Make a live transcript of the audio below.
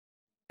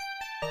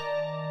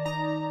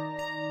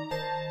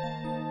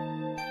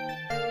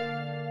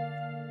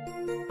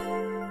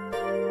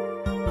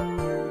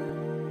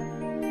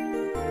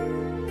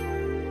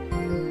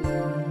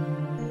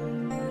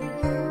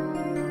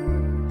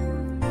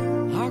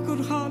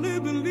could hardly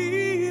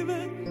believe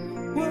it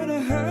when I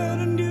heard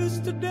the news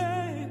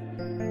today.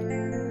 I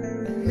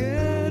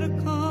had to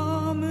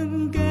come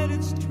and get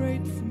it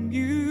straight from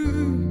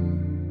you.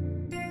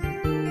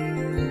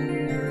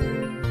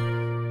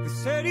 You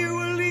said you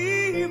were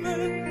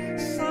leaving,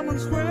 someone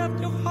swept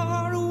your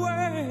heart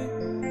away.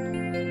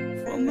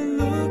 From the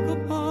look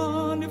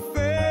upon your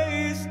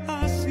face,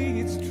 I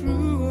see it's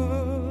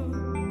true.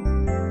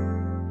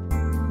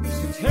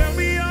 So tell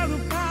me all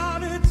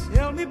about it,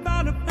 tell me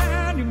about the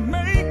plan you're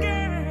making.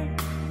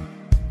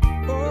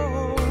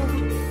 Oh,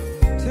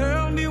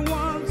 tell me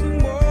one thing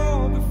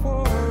more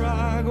before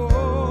I go.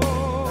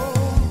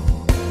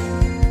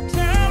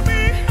 Tell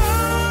me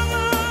how am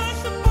I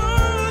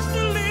supposed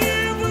to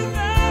live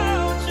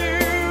without you?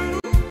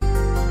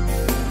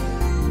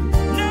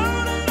 Now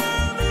that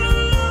I've been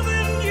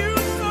loving you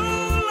so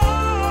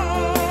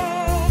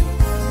long,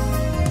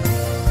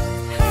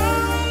 how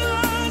am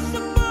I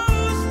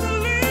supposed to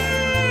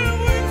live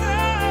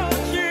without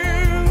you?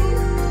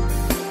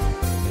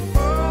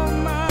 How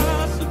am I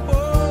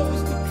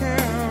supposed to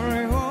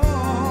carry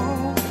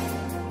on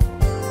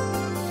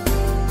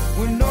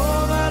when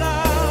all that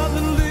I've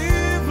been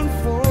living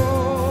for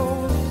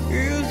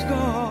is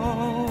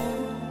gone?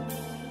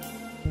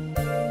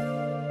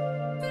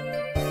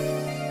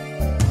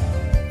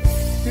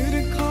 Did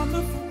it come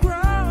to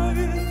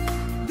crying?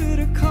 Did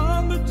it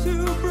come to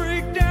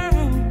break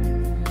down?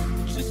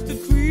 Just a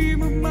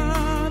dream of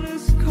mine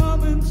is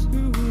coming to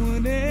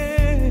an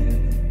end.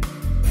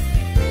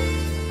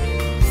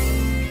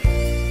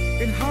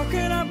 And how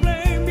can I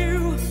blame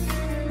you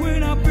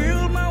when I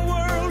build my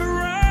world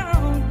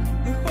around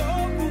the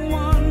hope that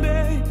one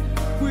day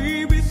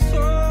we'll be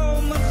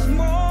so much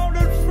more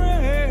than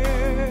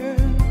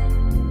friends?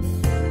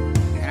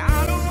 And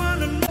I don't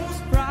wanna know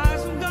the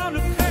price I'm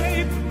gonna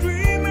pay for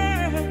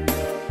dreaming.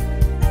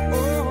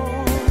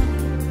 Oh,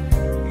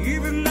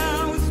 even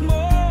now it's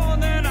more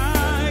than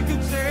I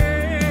could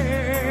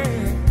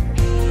take.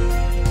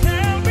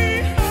 Tell me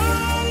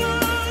how am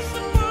I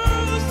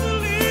supposed to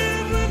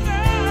live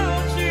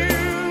without you?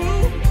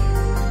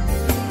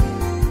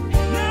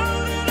 Now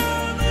that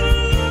I've been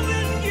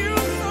loving you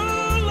so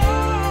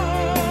long,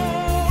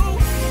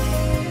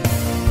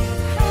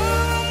 how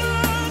am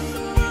I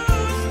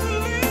supposed to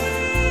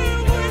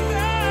live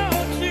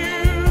without you?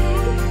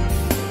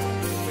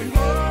 And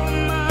how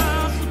am I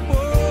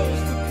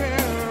supposed to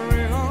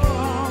carry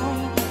on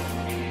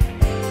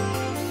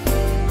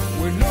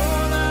when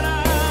all that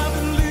I've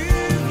been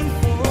living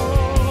for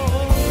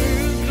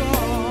is gone?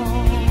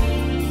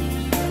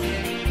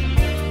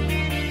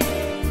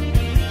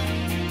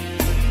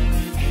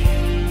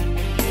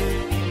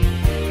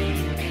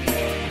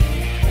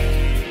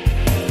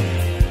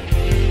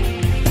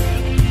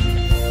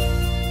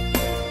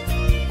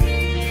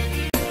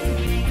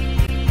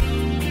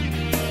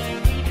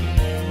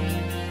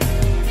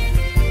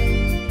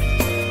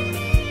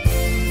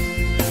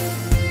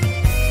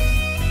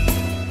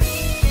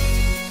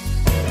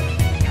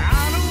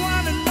 I don't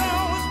wanna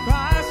know the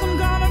price I'm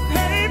gonna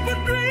pay for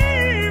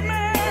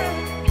dreaming.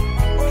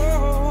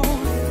 Oh,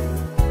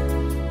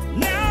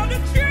 now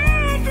that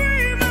your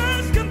dream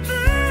has come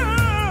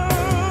true,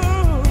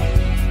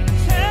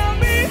 tell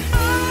me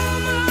how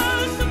am I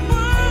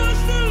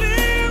supposed to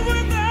live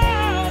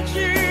without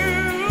you?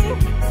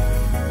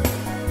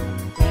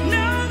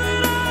 Now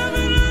that I've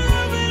been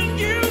loving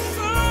you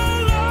so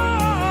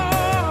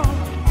long,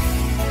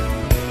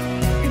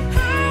 and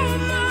how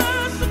am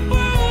I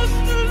supposed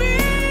to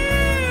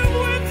live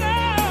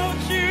without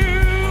you?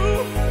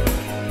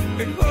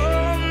 And how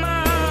am I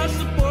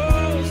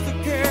supposed to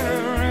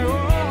carry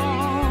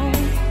on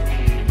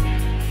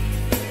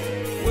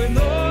when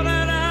all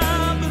that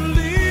I've been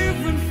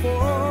living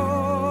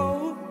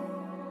for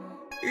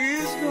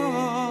is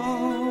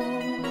gone?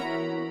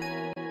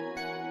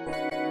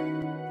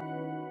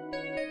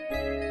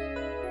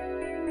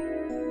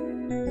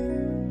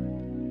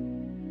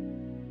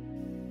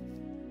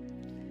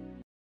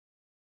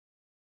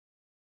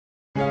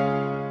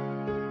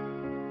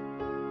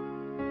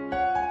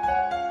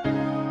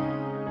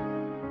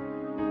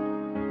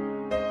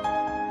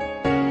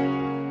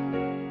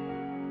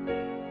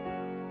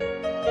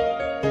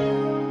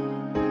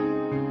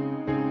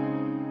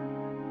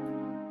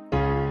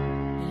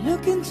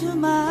 Look into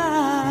my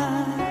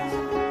eyes,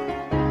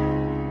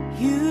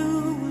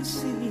 you will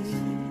see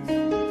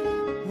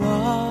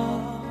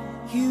what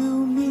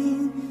you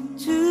mean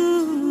to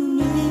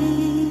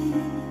me.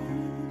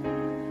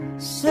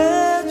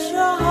 Search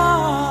your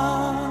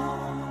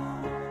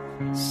heart,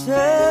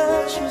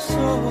 search your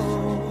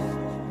soul,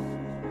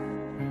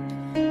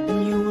 and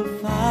you will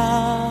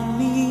find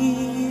me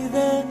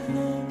there.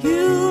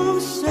 You'll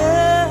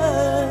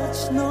search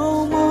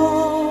no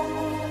more.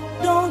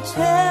 Don't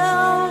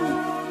tell me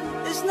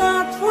it's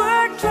not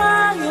worth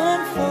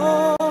trying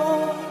for.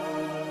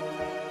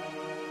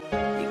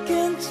 You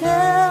can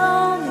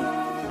tell me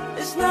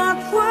it's not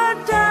worth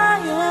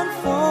dying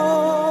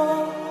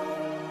for.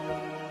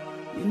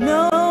 You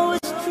know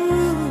it's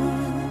true.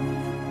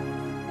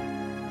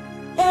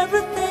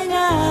 Everything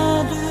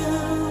I do,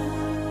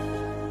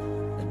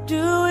 I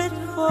do it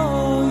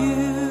for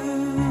you.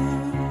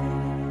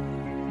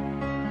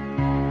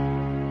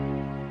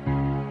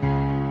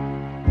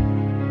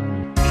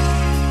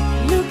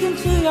 Look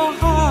into your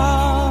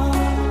heart,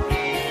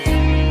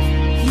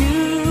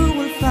 you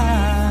will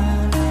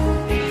find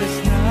there's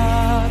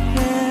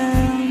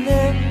nothing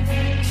there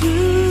to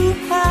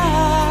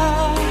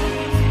hide.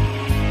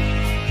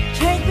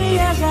 Take me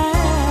as I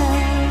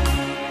am,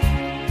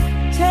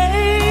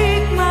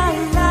 take my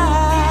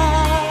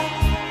life,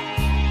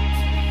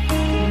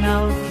 and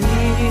I'll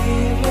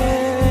give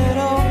it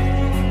all.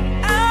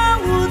 I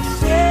would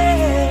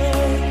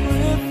sacrifice.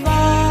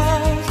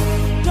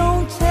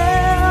 Don't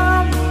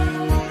tell me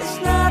it's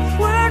not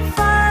worth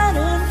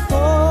fighting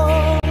for.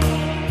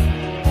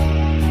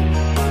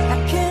 I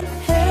can't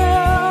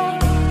help,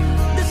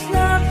 there's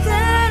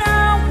nothing I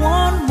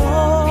want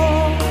more.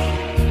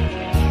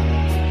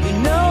 You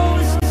know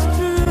this is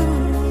true.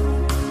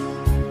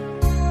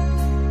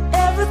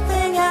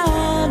 Everything I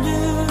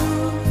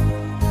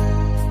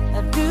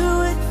do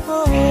it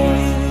for you.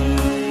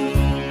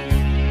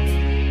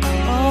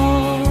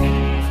 Oh,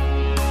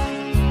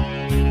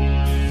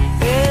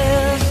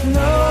 there's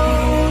no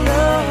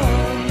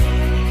love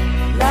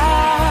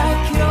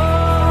like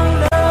your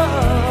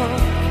love,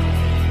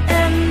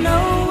 and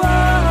no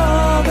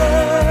other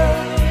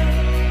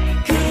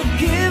could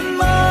give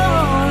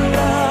more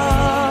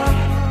love.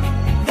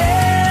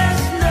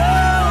 There's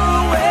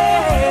nowhere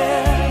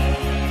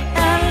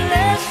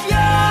unless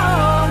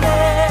you're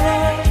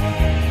there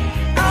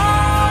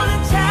all the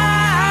time,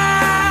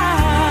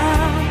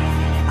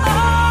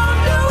 all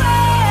the way.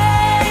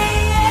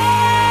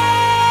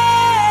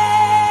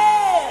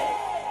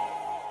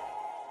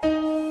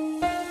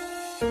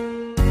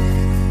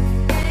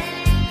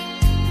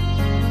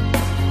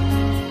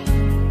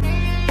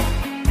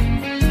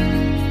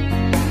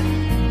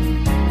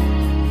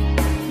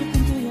 Look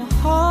into your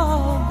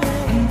heart,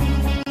 baby.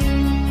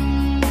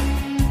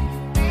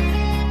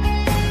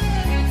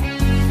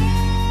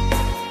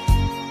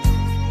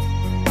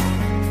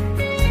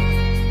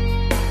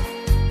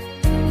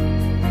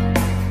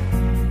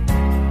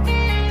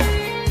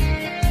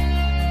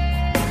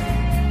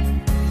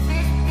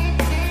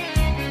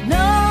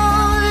 No,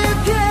 you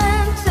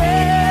can't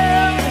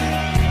tell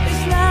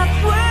it's not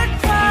worth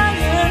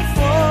trying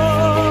for.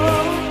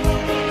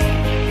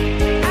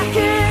 I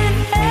can't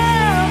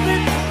help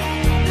it,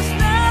 there's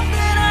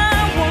nothing I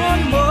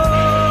want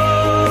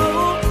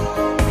more.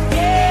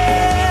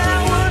 Yeah, I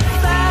would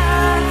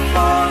fight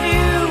for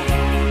you,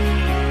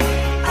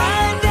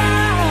 I'd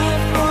die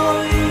for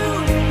you,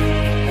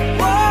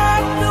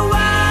 walk the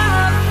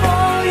wild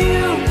for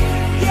you.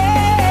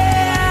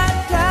 Yeah, I'd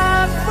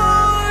die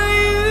for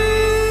you.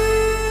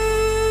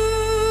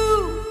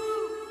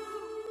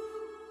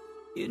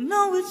 You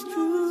know it's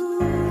true.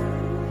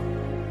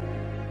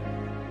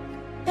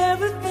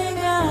 Everything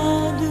I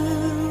do,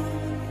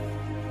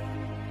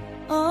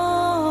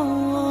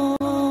 oh,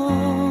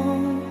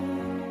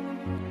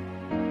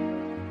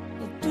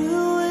 I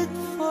do it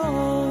for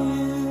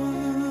you.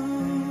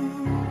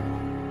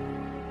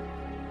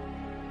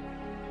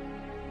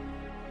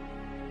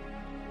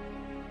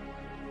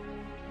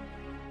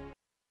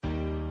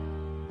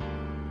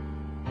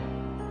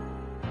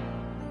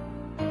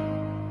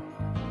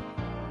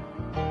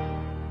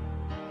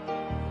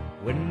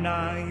 When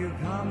are you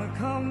gonna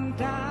come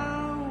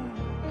down?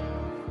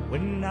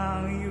 When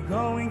are you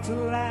going to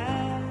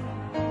land?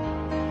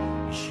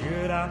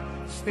 Should I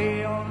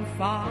stay on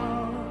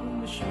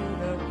farm? Should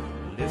I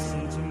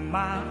listen to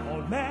my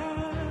old man?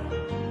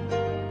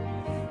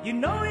 You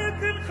know you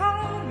could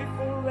hold me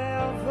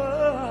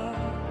forever.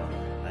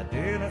 I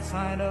didn't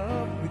sign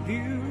up with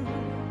you.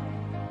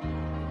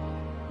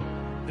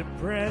 The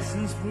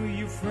presents for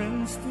your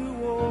friends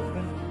to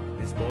open.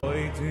 This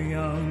boy too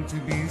young to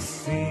be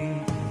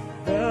seen.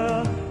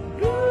 The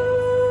blues.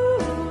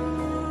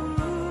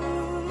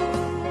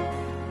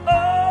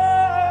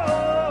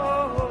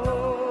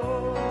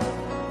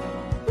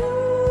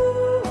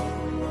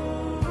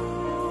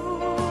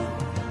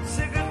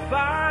 Say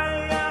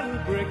goodbye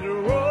and break the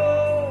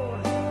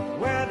road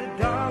where the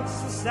dark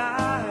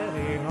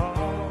society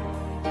hall.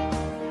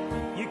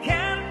 You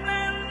can't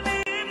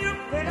leave your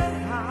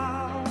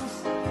penthouse.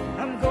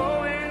 I'm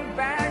going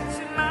back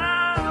to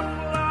my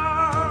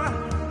floor,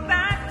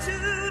 back to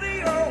the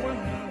old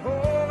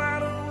hole I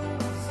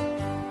lose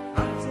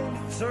until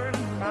you turn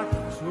my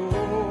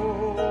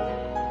soul.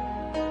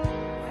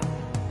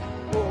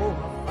 Oh,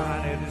 I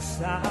finally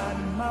decide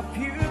my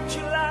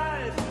future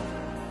lies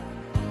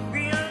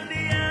beyond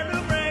the end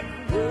of break.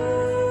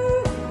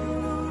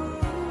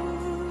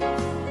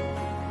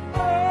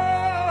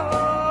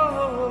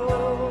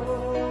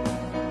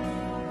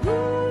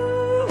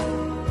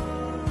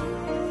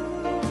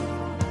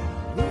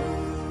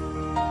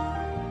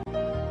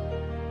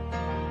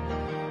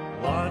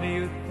 What do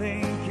you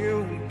think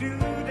you'll do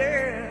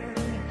there?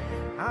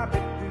 I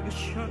bet you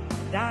shut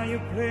down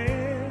your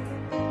place,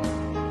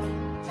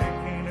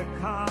 taking a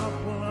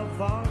couple of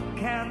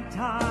vodka and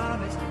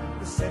tonics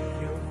to set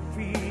your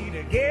feet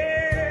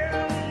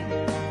again.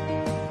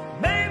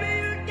 Maybe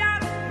you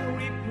got to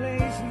replace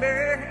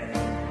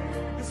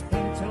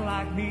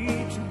like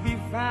me to be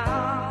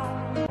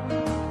found.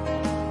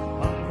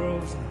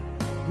 Mongrels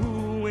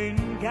who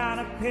ain't got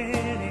a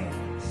penny,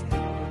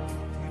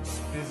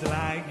 it's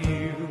like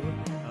you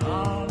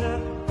on the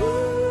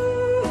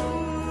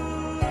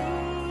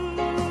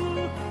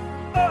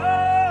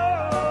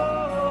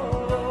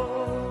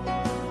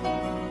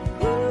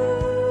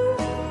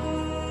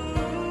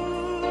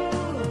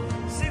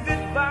see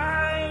this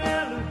fine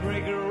and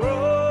break a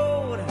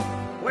road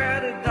where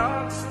the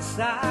dark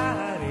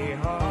society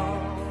hall.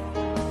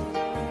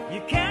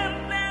 You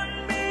can't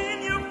land me in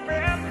your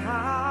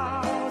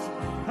penthouse.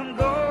 I'm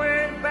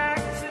going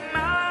back to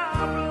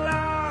my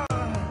blood,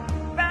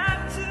 back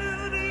to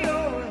the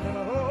old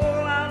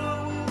hole I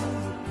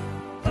lose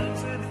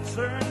until it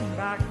turns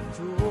back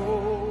to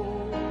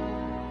old.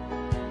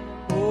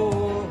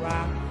 Oh, I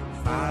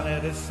finally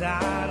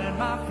decided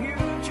my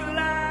future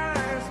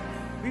lies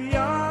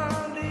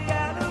beyond the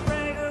yellow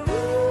breaker.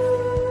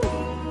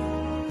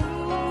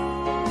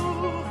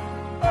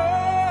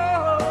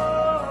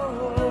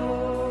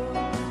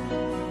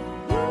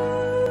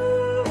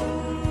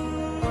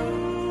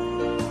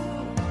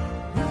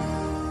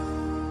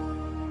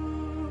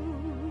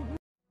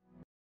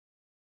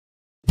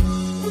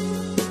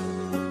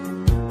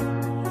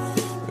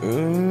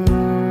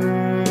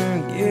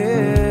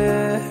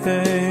 Yeah,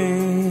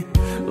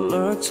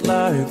 looks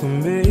like we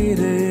made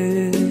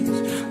it.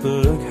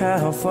 Look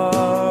how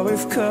far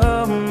we've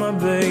come, my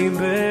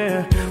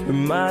baby. We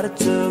might have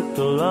took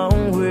the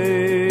long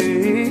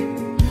way.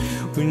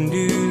 We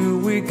knew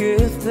we'd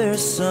get there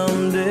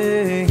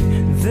someday.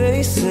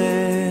 They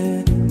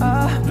said,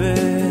 I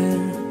bet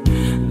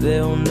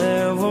they'll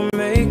never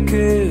make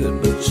it,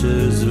 but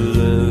just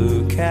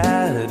look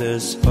at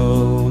us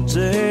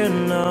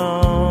holding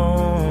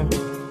on.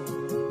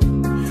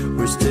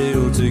 We're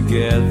still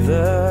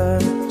together,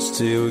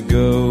 still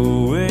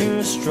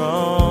going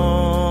strong.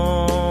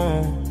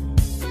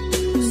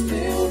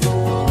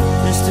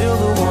 You're still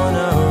the one I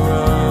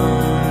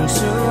run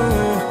to,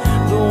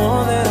 the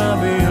one that I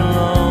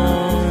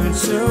belong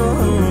to.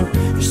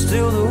 You're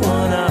still the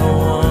one I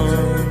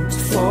want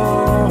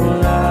for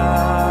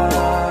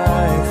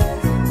life.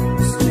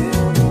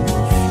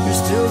 You're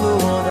still the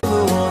one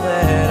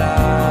that I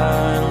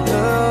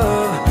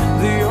love,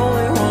 the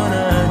only one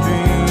I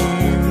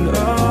dreamed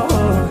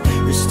of.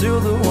 You're still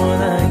the one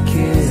I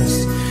kiss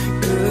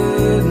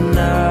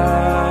goodnight.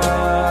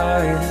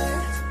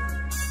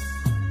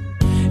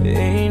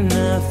 Ain't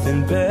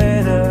nothing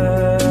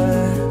better.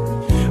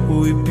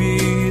 We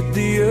beat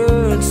the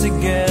odds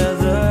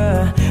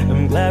together.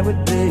 I'm glad we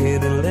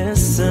didn't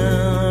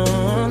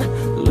listen.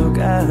 Look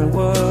at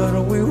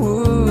what we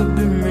would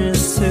be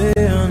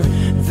missing.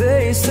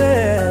 They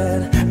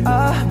said,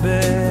 I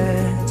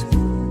bet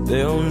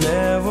they'll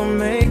never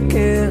make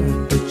it,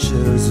 but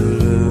just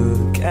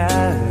look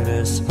at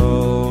us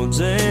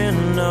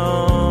holding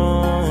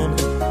on.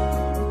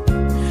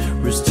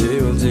 We're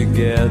still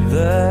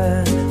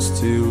together,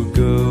 still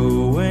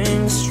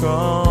going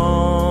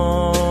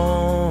strong.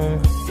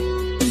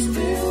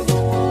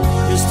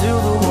 You're still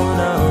the one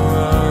I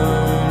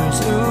run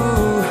to,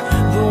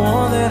 the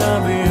one that I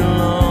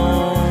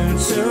belong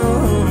to.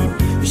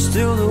 You're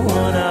still the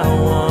one I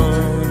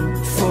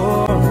want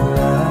for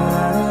life.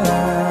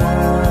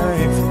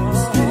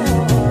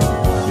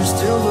 You're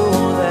still the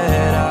one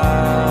that I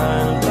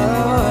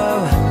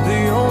love, the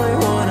only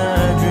one I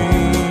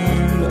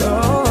dreamed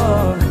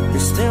of.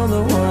 You're still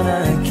the one I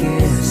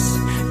kiss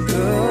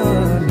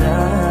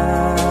goodnight.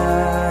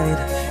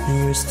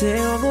 You're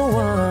still the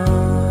one.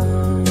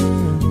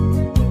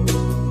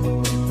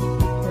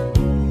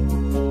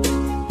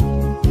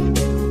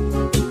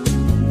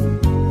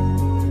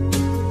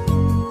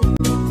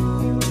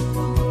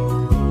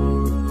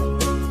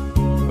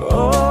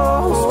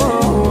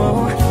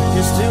 Oh,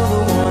 you're still the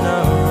one I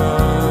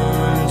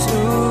run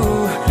to,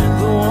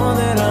 the one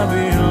that I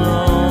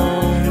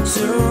belong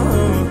to.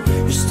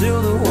 You're still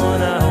the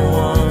one I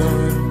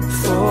want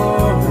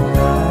for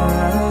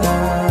life.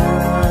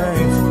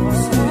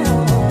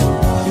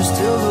 You're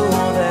still the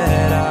one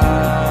that I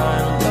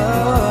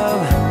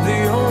love, the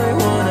only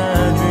one I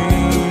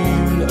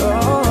dreamed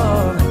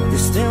of.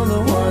 You're still the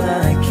one I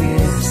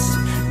kiss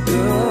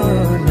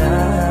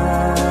goodnight.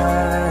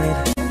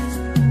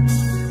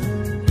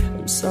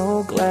 I'm so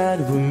glad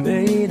we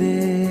made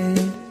it.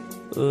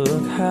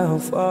 Look how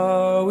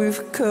far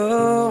we've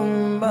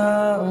come,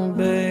 my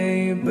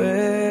baby.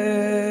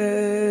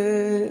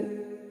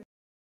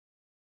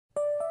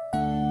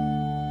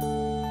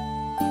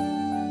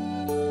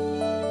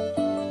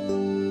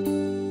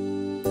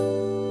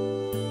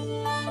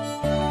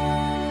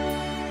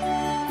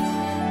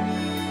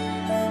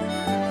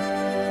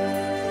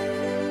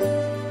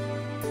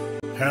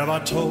 Have I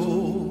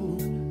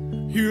told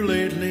you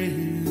lately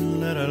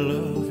that I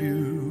love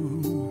you?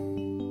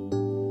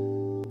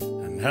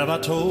 And have I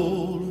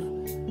told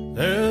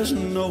there's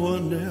no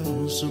one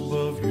else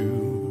above you?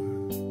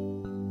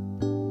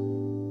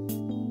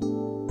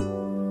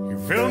 You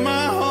fill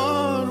my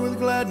heart with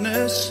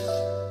gladness,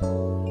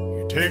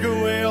 you take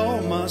away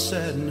all my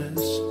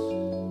sadness.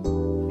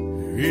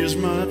 ease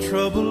my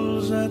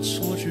troubles, that's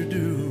what you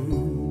do.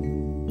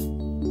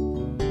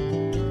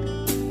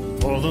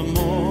 For the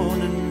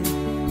morning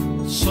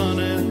sun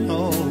in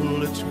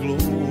all its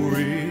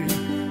glory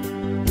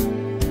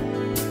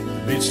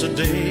meets the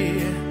day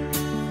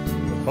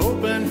with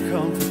hope and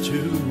comfort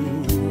too.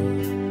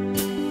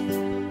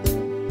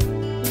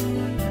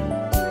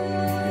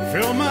 You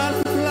fill my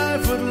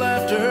life with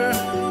laughter,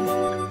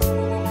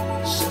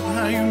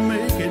 somehow you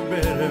make it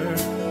better.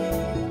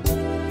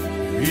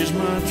 You ease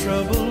my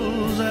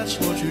troubles, that's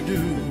what you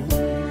do.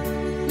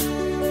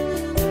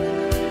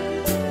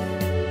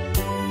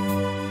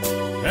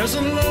 There's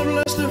a love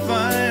less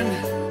defined,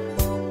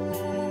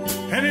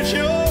 and it's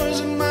yours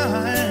and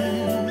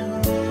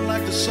mine,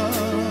 like the sun.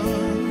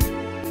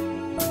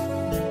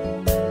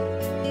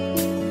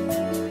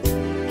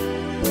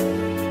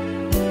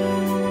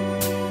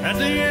 At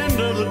the end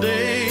of the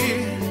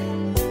day,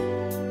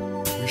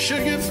 we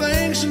should give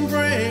thanks and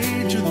pray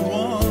to the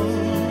one,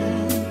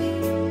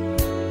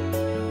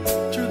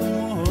 to the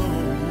one.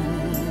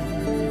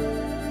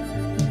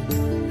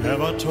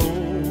 Have I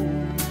told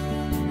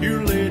you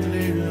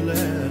lately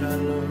that I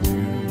love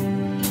you?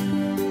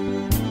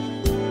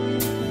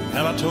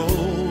 Have I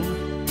told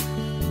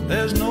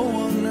there's no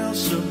one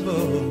else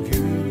above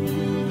you?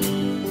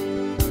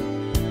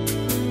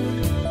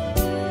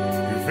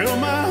 You fill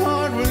my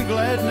heart with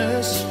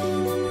gladness,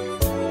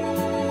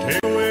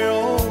 take away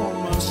all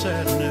my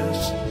sadness.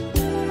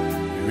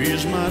 You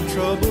ease my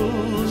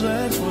troubles,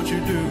 that's what you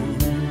do.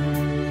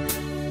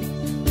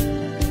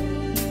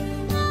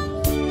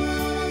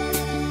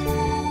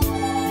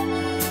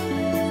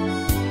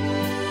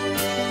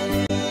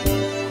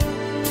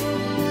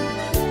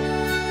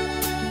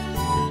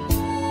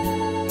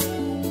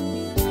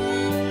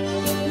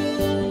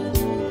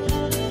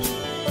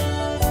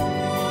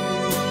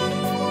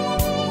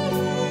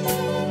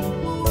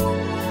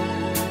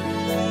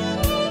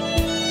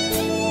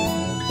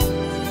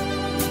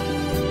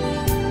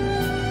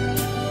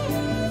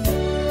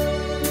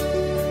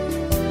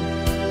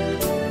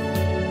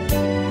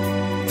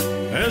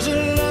 There's a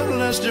love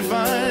less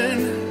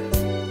defined,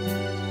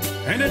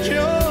 and it's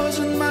yours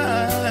and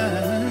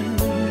mine,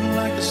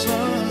 like the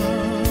sun.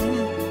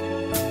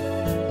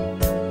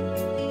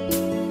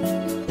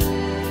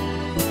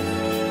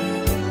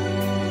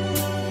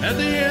 At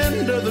the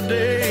end of the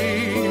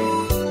day,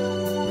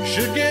 we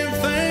should give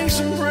thanks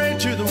and pray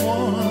to the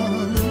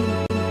one,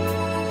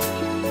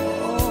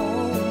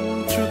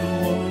 oh, to the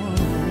one.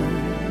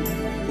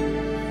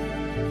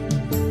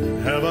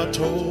 Have I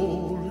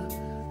told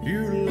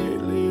you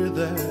lately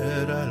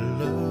that I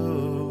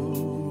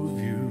love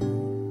you?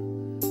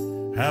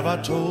 Have I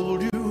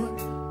told you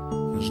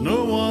there's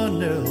no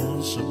one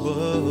else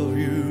above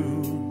you?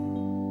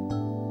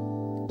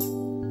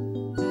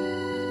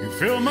 You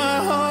fill my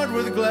heart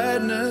with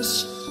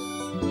gladness,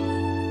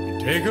 you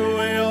take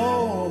away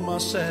all my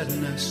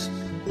sadness.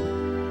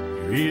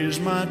 You ease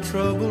my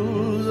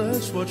troubles,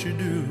 that's what you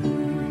do.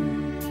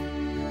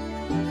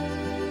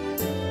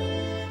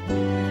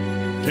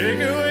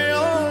 Take away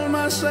all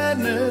my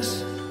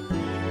sadness,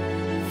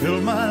 fill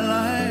my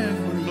life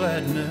with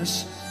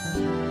gladness.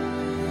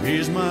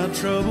 Ease my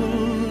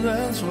troubles,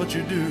 that's what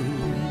you do.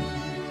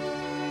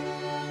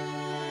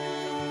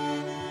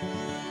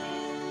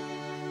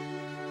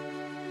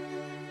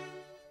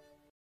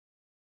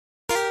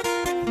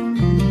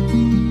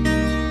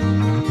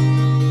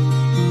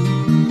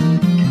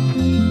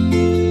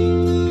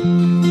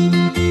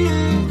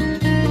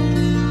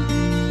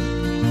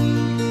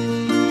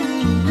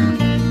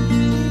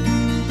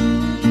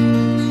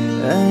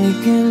 I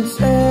can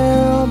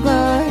tell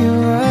by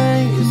your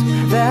eyes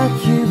that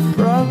you've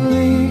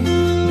probably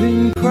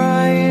been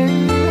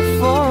crying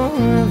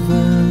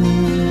forever.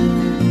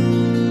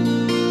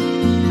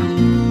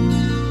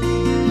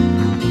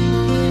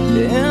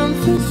 And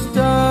the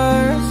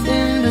stars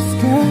in the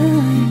sky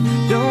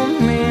don't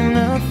mean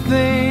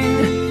nothing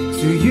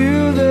to you,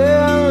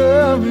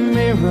 they're a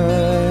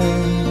mirror.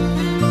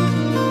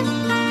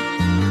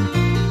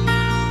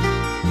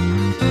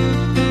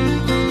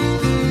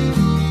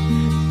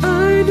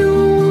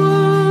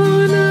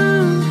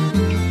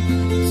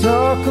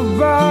 Talk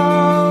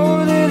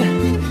about it,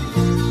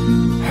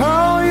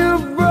 how you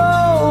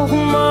broke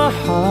my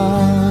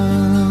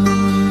heart.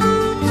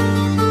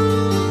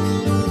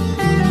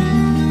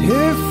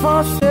 If I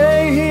stay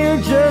here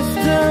just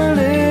a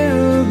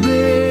little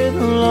bit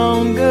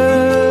longer,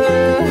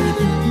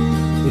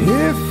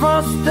 if I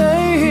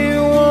stay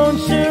here, won't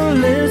you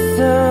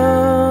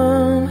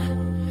listen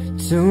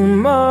to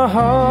my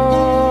heart?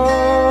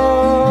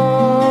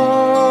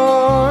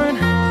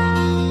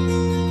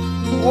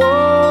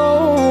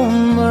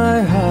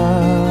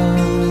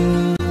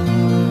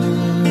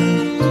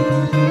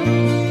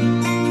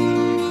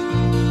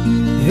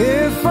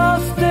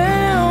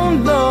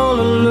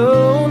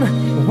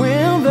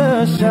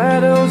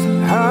 Shadows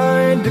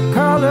hide the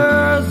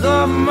colors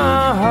of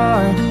my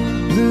heart.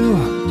 Blue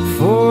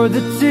for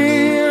the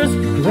tears,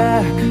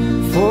 black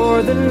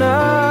for the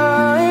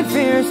night.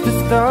 Fierce the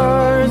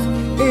stars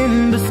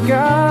in the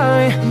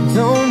sky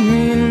don't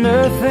mean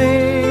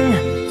nothing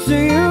to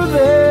you.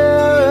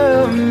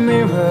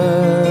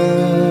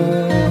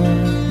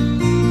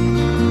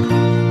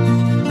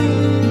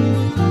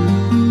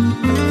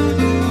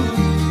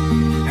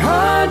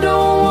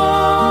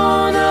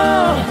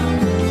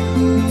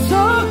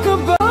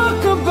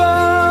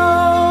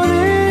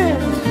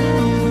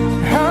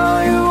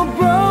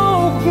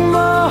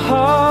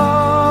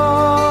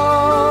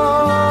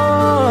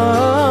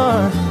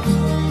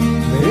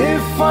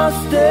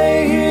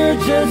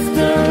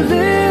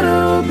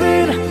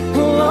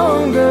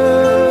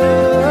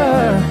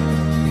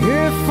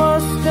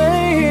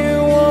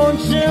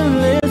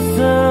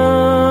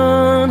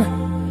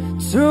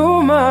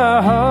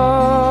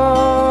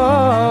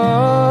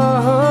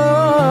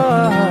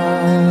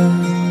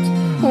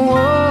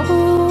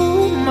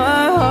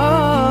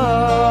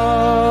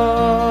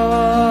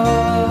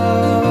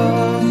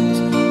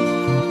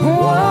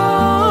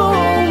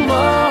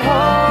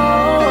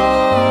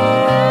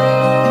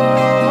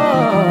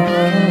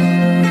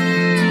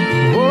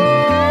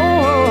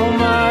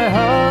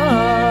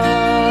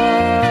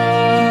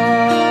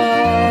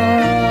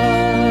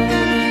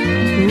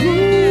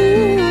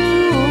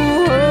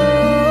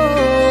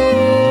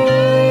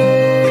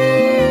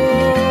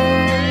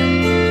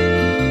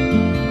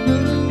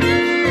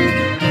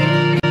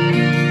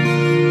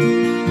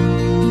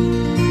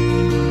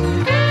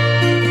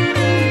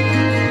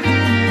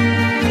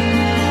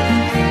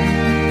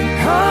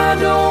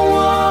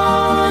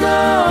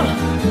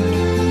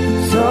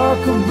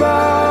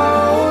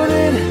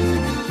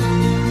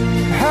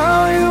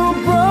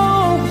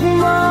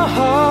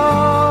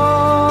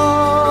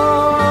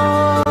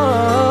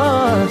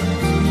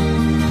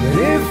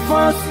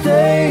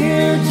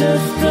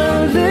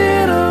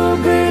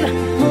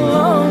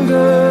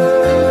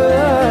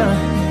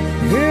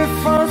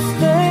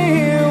 stay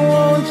here,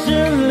 won't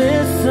you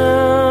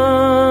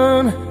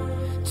listen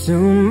to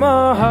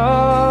my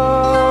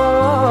heart?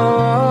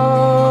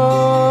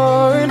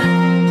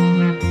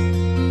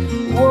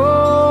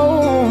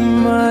 Whoa,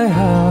 my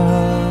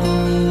heart.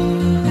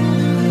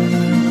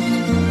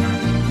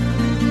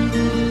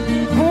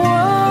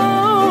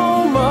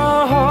 Whoa, my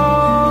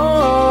heart.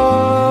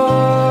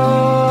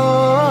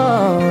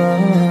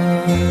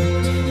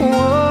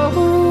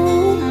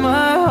 Whoa,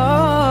 my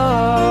heart.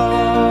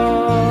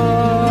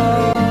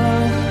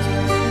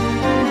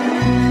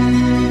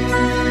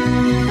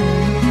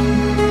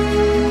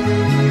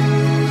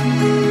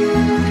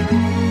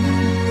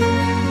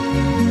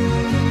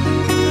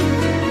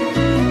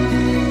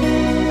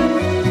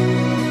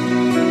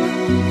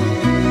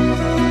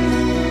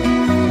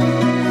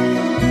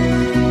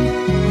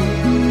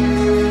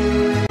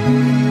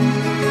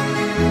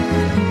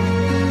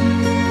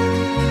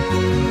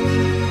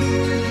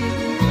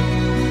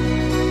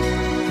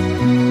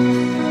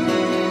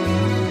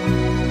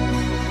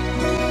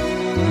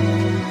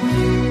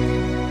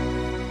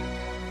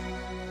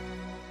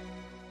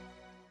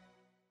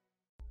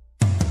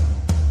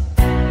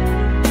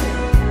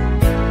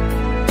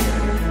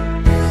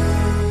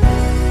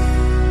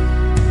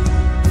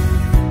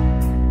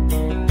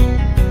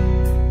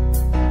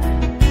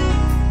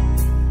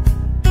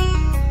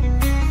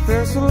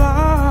 There's a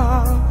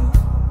love,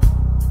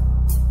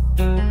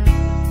 a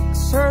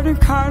certain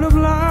kind of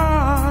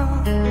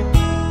love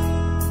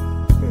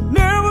that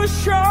never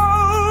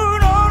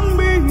showed on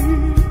me.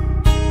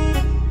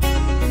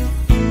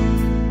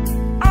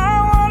 I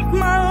want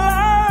my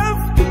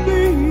life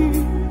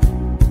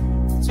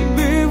to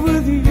live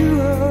with you,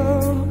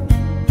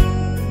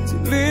 to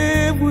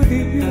live with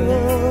you.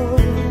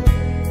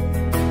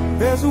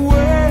 There's a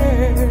way.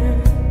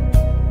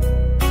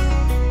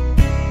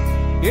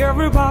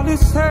 Everybody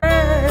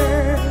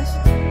says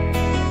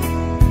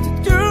to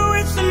do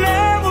it's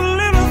never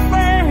little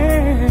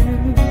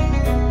thing,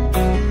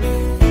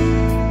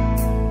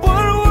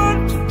 but what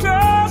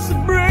does it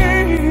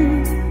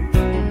bring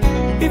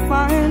if I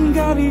ain't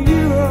got you?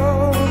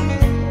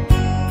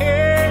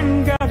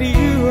 Ain't got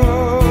you,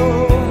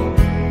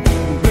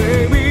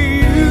 baby.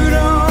 You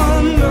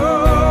don't know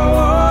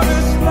what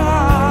it's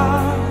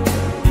like,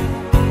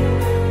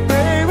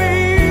 baby.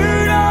 You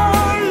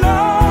don't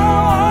know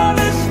what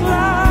it's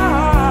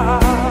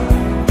like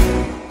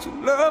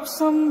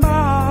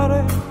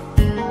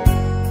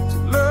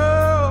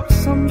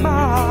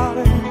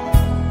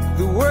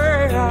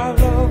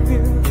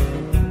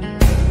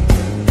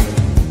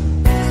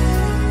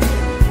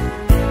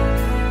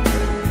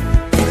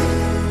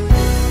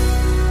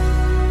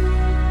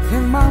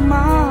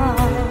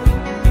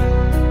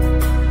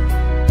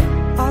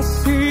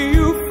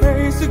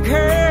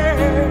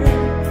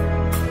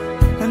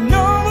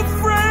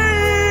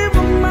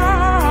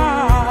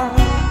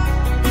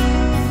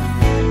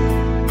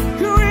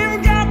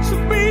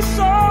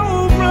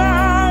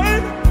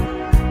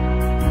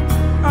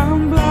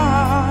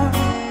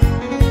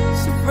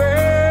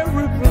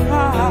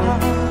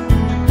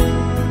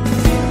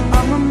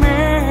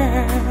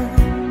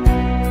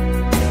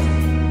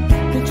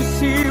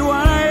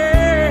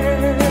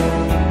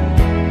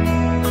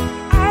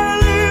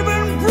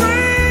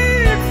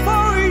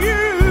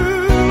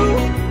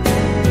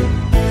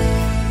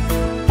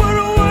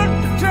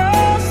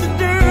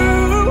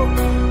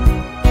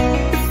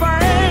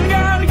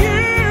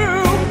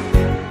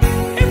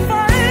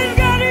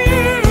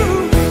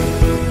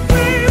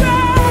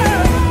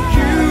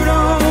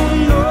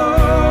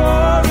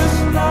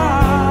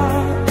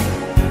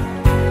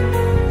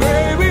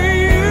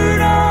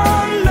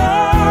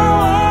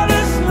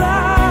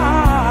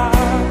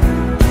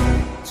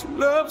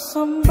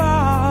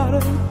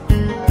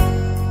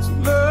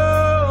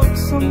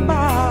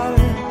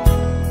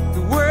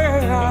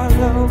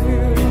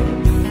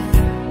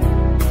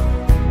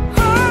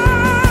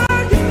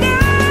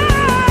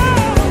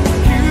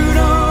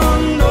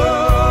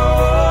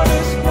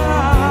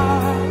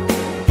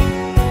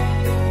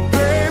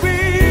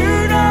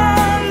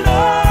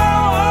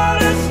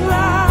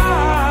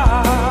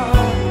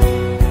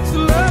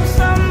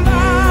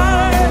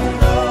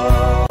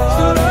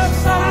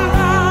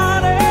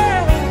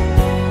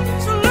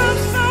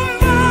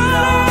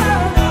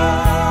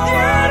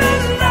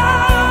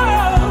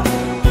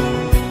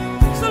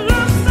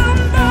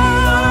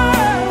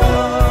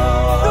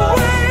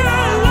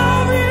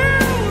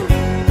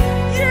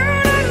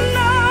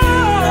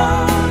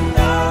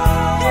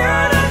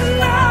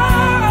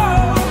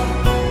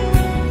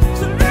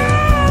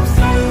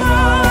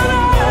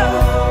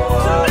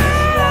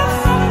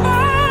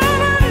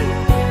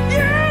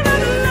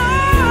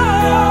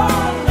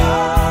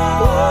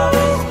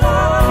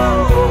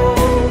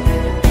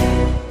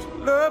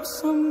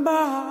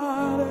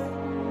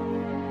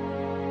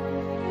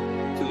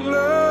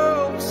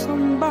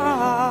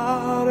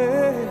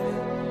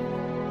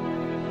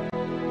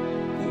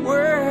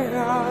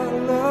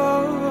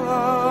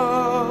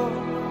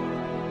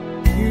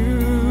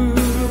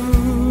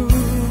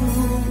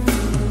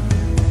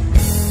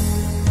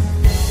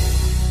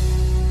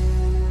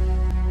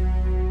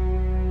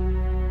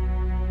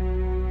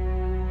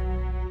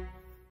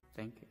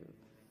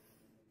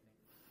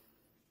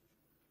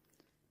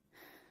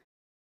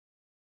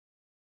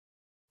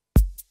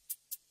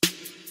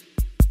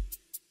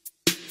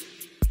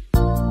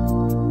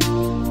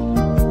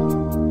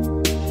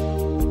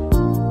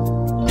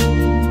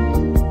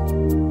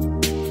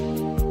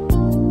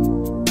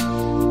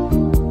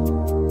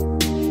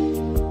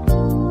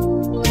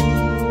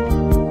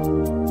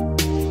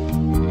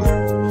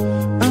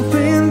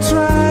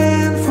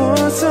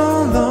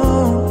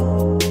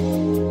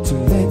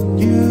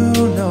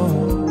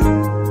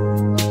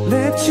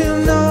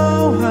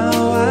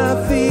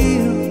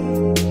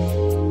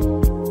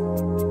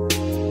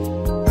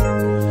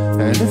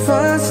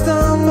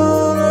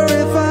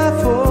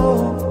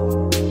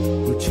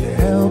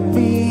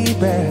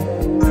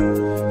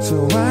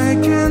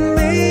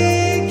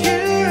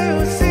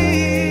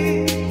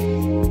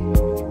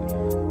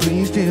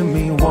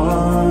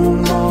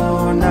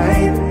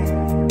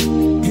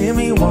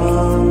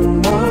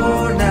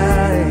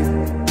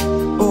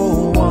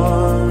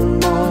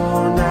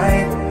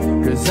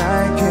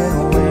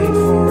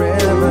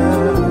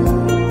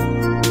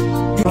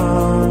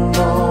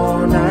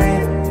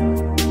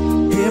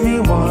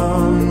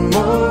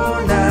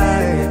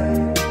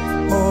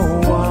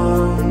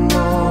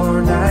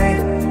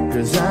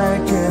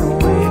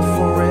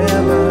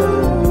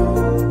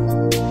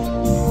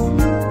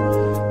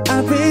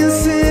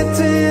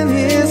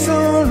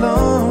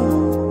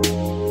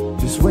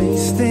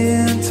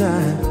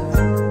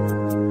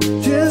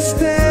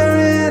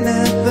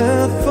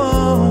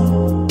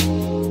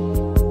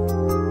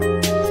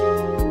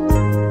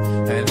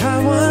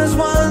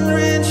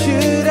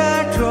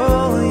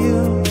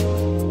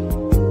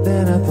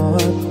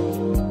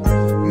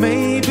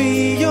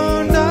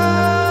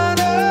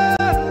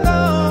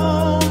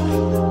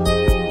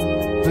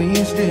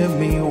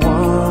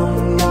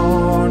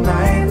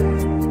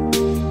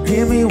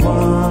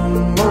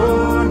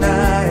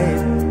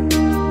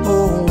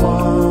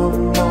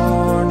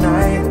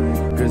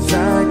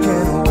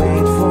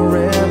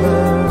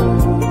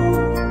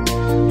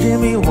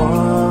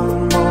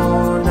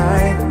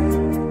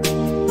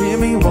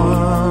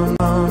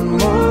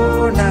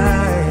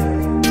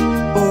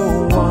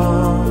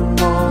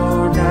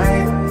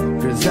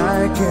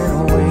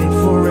can't wait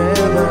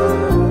forever.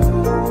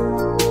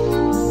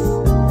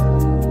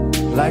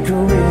 Like a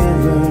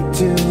river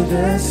to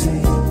the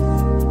sea,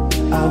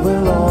 I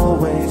will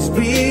always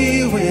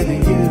be with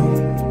you.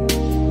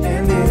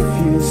 And if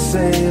you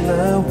sail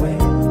away,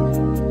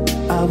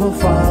 I will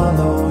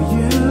follow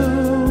you.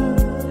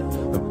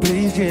 But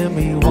please give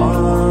me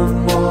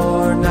one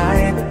more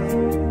night.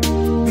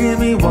 Give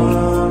me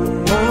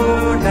one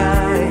more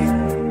night.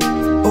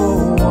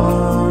 Oh,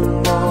 one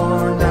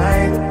more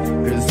night.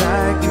 'Cause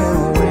I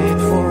can't wait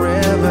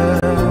forever.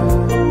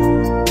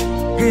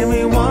 Give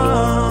me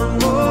one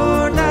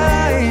more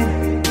night.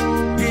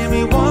 Give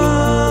me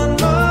one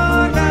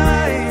more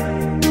night.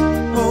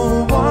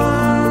 Oh,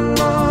 one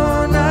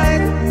more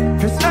night.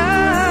 'Cause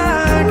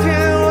I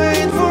can't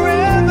wait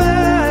forever.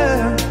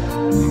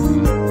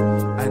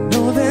 I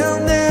know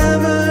there'll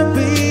never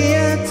be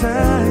a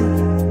time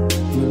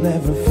you'll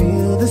ever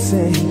feel the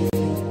same.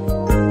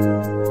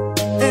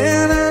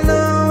 And I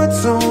know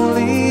it's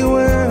only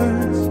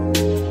words,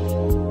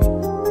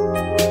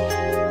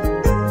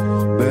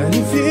 but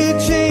if you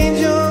change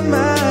your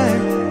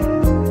mind,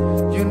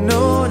 you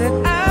know that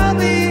I'll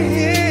be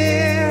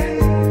here.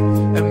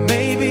 And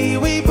maybe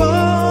we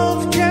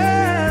both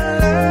can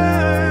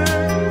learn.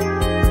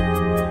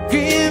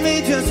 Give me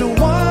just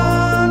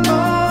one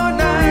more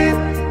night.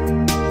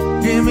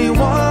 Give me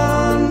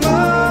one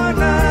more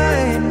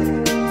night.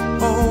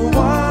 Oh,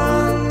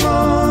 one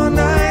more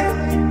night.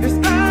 'Cause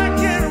I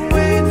can't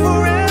wait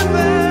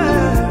forever.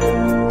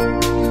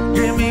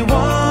 Give me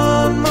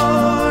one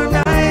more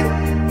night.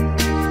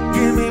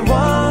 Give me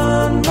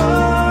one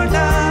more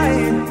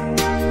night.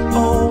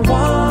 Oh,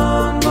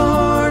 one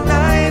more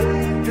night.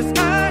 'Cause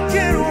I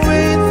can't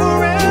wait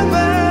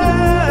forever.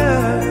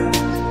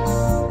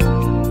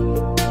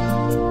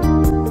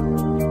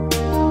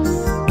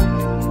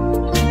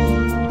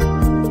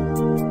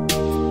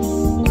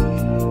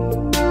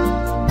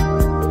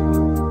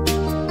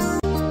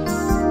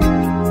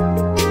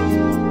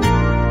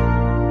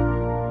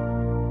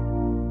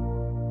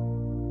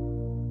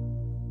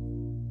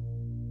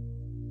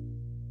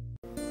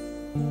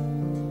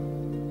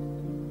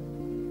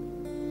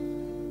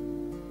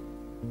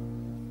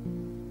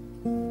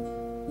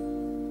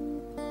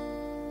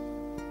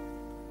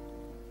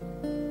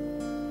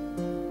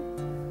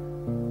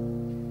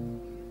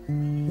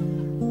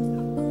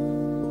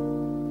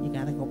 You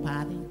gotta go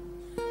party.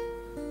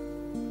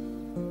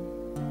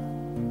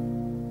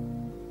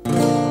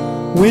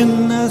 When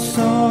I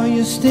saw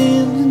you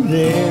standing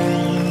there,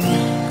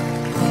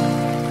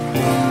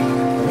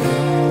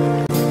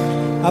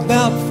 I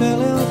about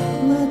fell out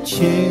my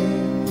chair.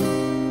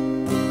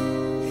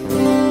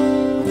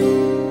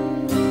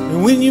 And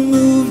when you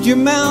moved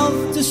your mouth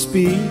to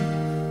speak,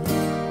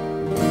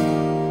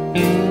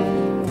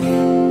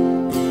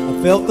 I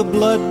felt the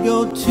blood go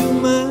to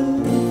my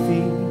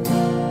feet.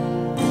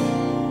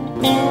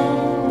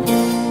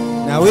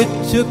 Now it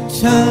took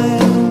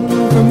time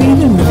for me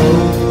to know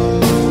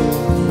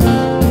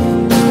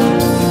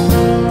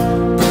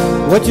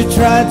what you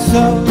tried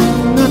so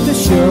not to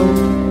show.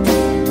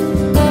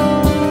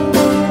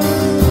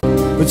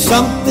 But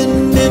something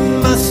in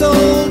my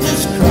soul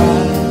just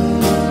cried.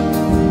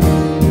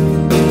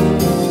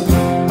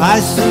 I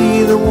see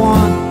the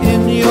one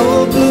in your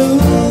blue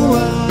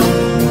eyes.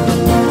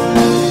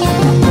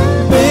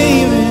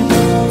 Baby,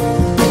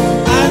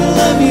 I'd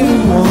love you to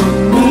want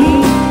me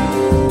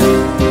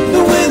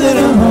the way that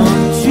I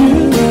want you,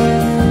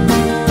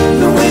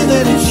 the way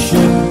that it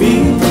should be.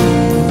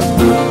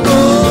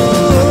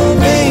 Oh,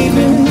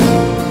 baby,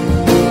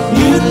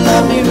 you'd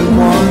love me to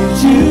want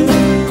you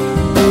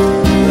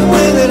the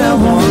way that I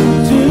want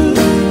to,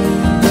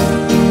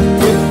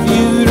 if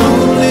you'd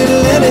only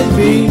let it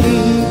be.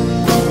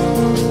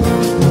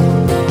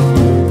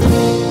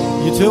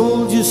 You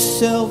told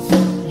yourself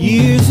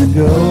years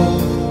ago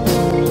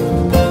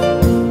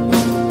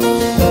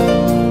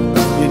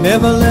you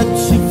never let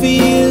your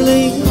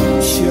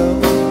feelings show.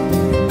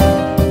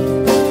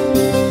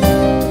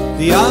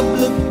 The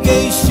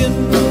obligation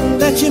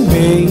that you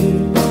made,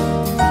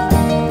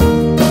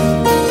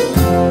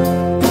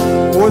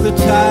 or the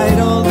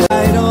title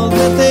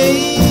that they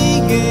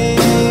gave.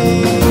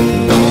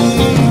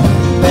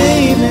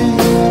 Baby,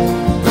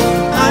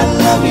 I'd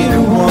love you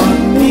to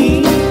want me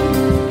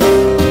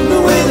the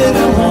way that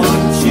I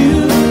want you,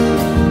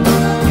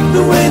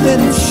 the way that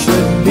it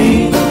should be.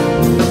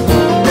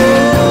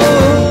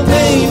 Oh,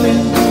 baby,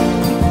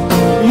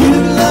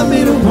 you'd love me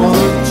to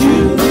want you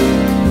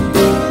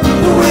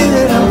the way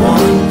that I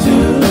want to,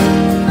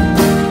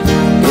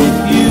 if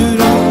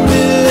you'd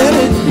only let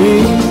it be.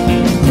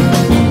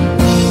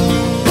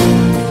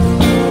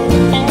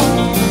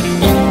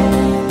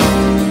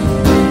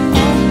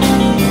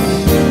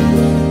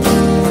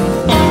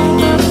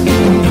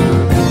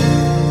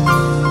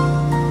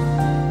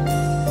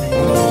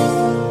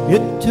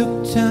 It took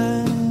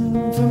time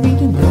for me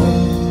to know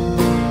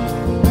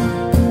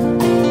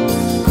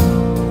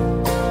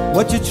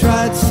what you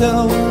tried so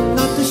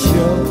not to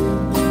show.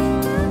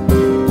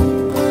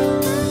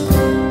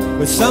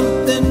 But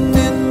something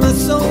in my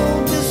soul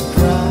just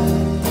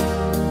cried.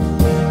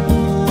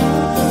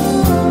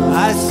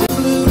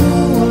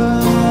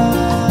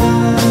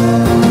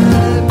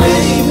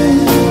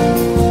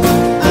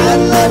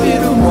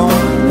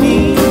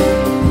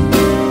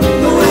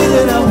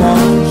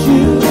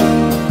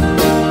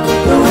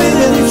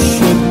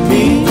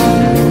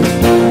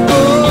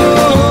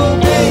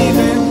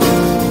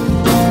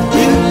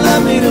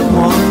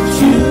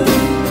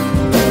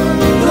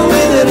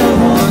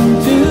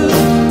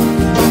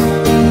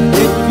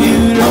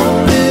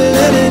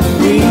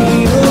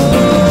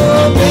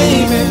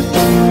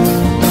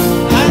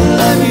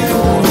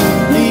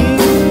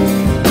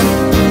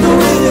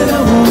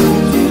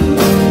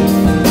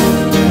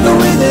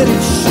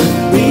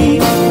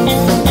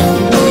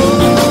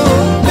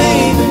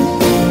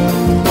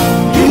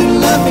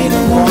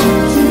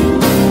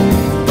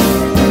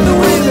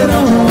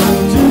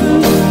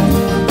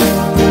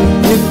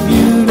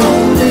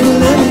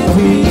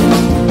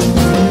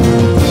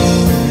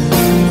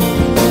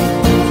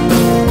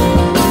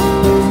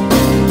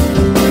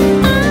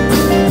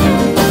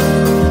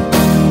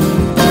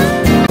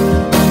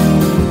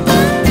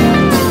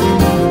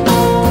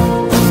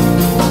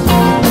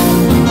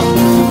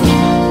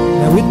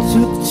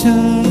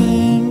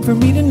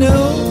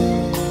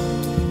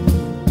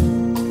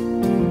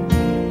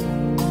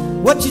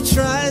 you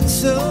tried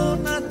so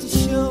not to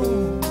show.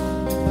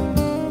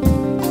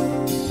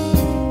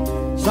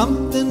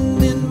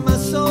 Something in my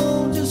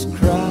soul just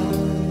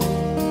cried.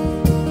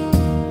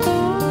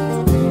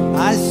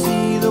 I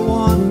see the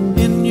one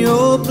in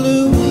your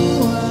blue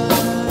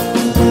eyes.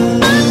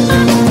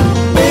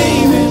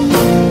 Baby,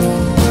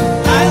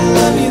 I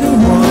love you to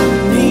want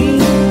me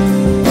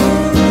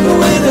the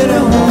way that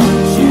I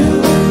want you,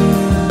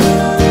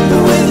 the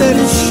way that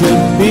it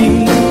should be.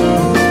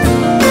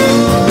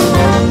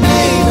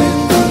 Baby,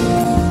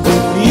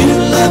 you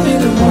love me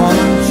to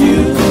want you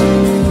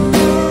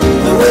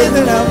the way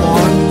that I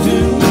want to.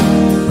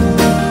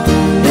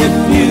 If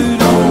you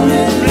don't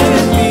let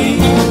me,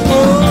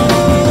 oh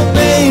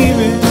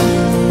baby,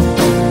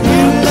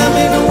 you love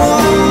me to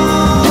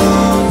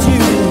want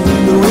you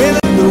the way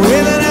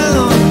that I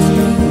want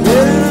to,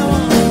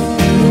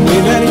 the way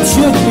that it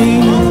should be,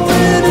 the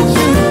way that it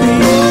should be.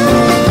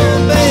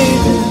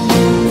 Baby,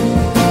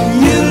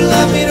 you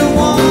love me to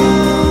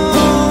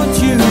want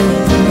you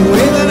the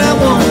way that I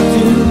want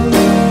to.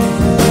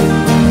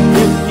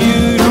 If you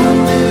don't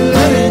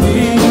let it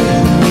be.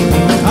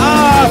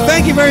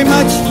 Thank you very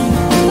much.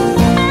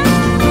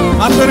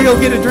 I'm going to go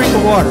get a drink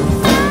of water.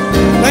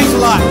 Thanks a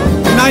lot.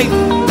 Good night.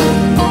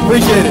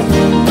 Appreciate it.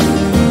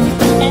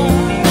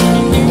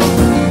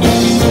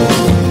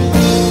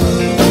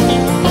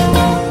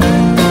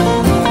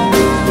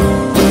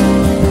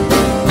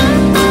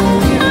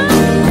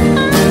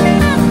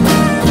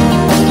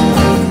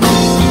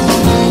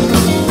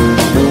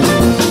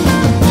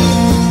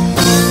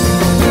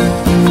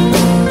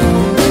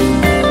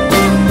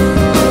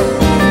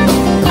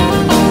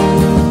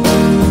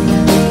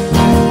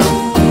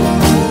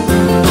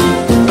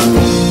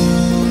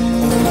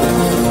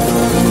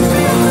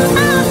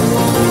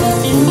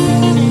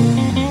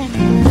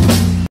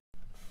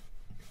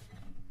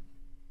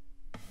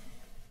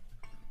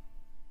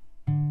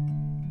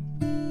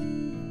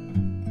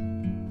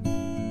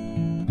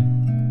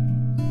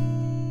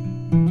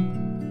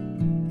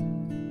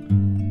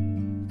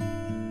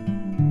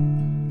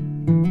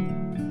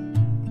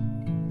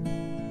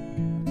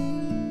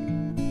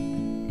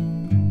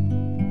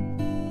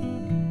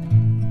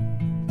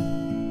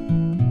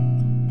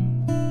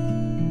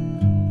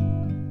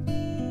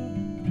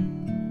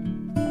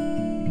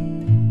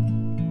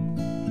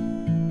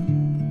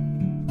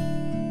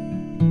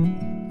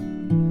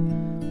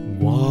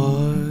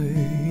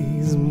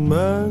 Wise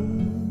men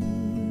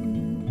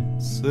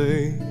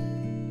say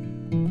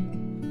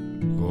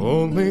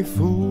only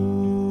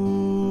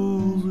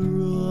fools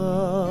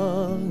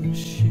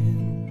rush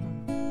in,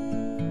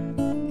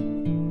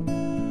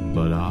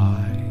 but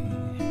I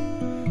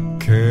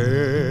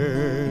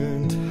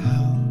can't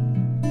help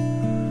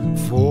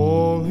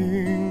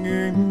falling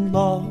in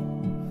love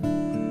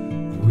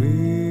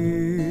with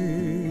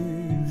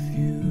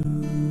you.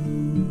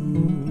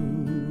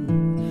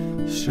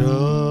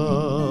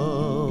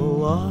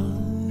 Shall I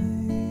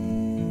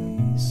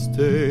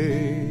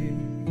stay?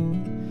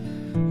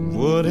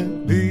 Would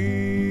it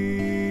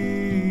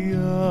be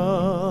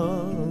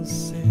a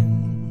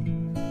sin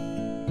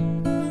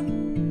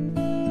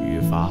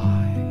if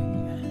I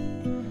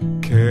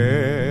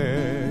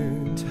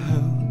can't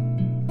help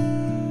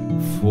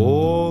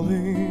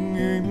falling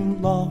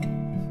in love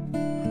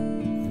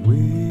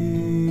with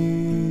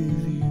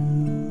you?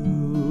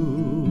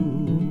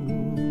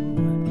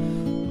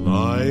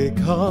 Like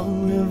a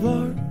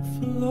river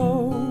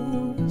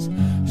flows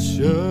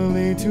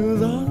surely to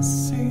the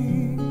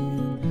sea,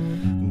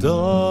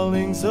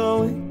 darling,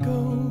 so it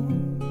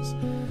goes.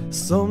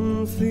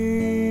 Some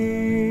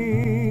things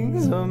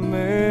are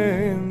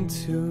meant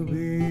to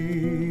be.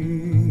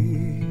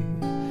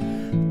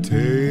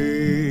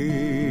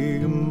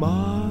 Take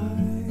my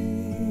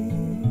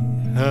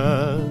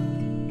hand,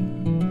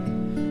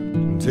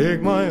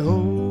 take my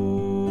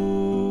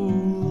whole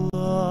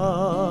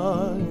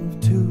life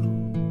too,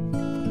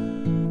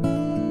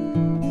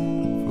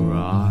 for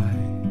I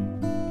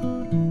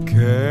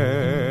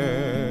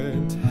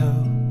can't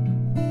help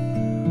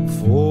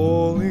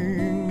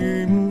falling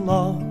in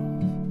love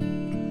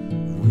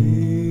with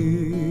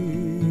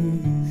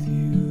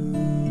you.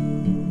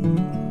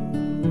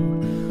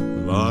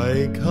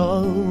 Like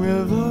a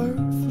river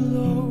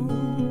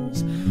flows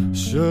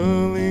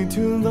surely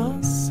to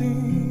the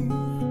sea,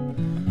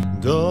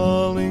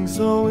 darling,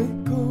 so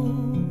it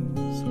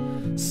goes.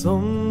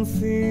 Some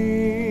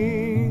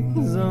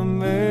things are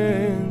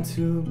meant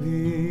to be.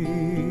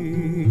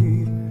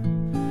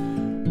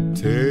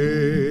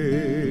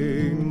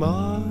 Take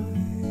my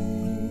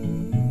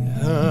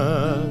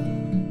hand,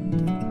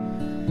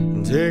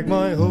 take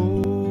my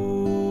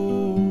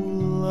whole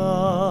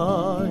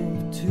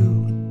life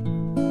too,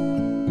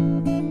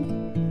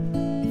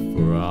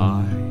 for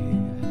I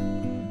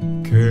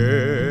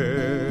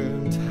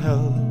can't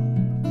help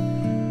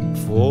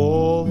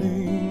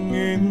falling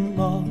in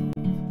love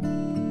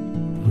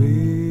with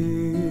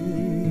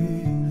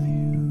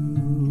you,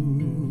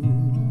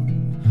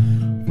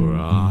 for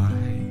I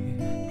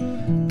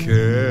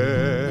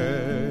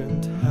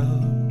can't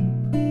help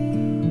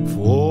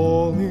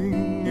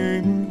falling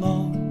in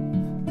love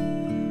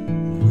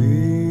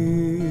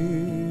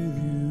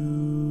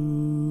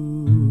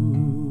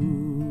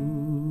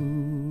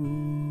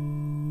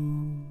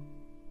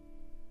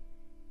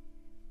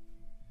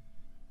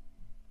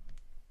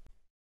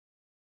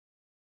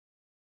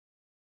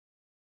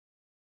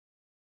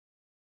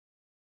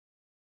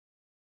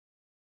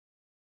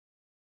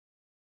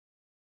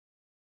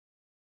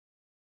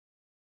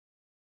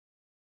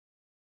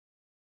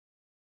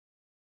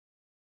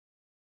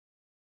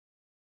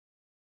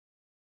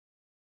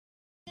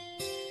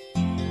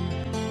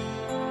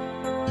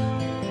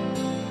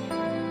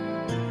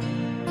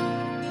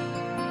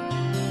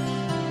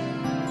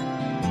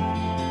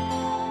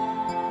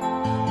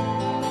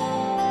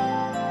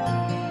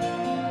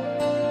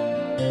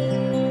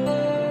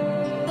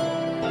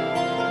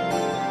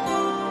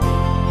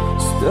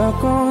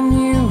stuck on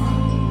you.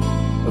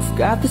 I've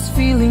got this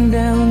feeling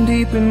down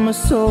deep in my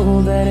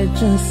soul that I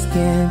just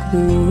can't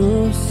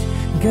lose.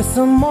 Guess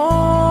I'm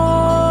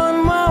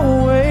on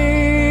my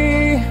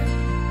way.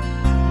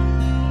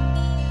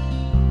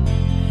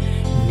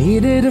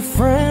 Needed a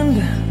friend,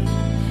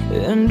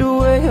 and the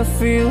way I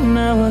feel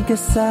now, I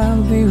guess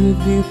I'll be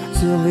with you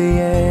till the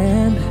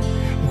end.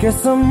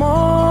 Guess I'm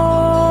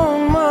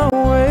on my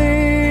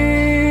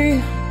way.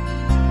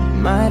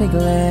 Mighty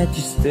glad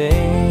you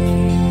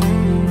stayed.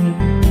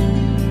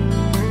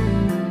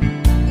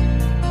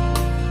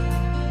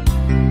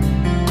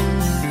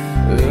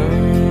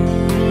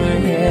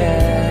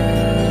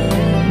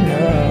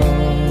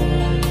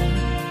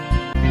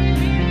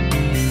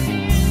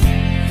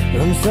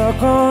 I'm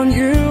stuck on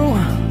you,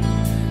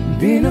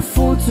 been a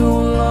fool too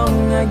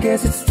long. I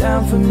guess it's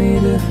time for me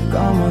to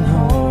come on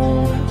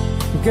home.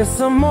 Guess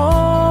I'm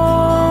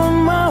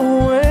on my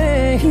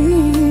way.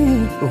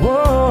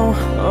 Whoa,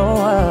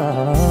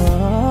 oh,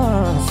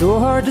 so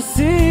hard to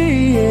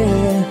see,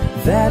 yeah,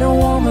 that a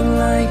woman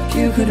like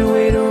you could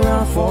wait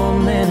around for a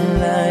man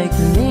like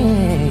me,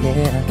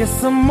 yeah.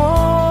 Guess I'm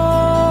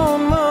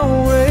on my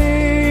way.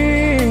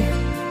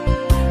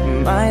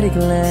 Mighty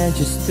glad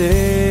you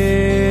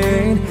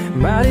stayed.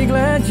 Mighty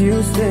glad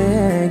you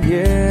stayed,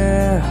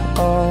 yeah.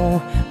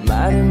 Oh,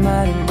 mighty,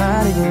 mighty,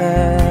 mighty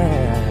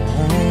glad.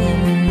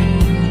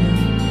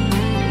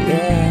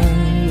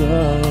 Yeah,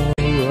 oh,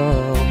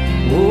 oh,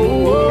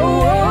 oh,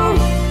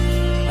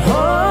 oh.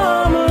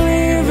 I'm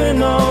leaving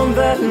on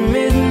that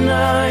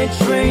midnight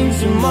train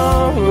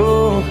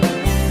tomorrow,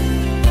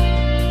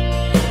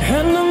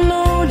 and I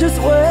know just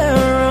where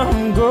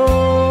I'm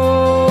going.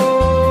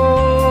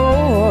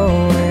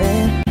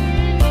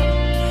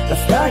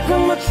 I've packed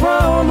up my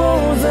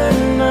troubles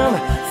and I've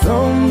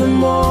thrown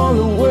them all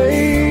away,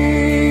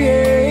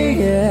 yeah,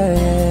 yeah.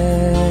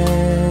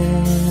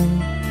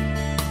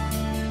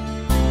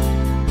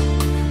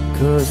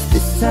 'Cause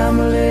this time,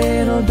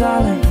 little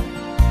darling,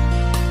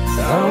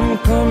 I'm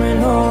coming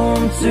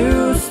home to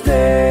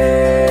stay.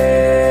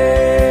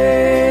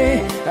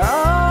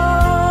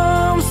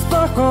 I'm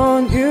stuck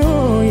on you,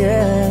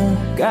 yeah.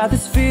 Got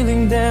this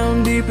feeling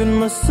down deep in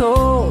my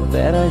soul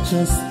that I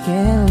just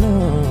can't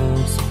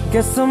lose.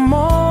 Guess I'm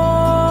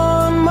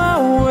on my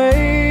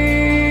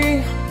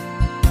way.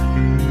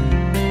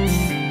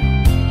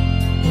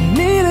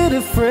 Needed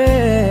a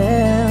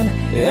friend,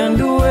 and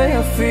the way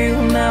I feel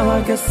now,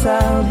 I guess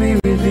I'll be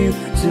with you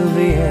till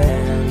the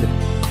end.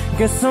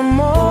 Guess I'm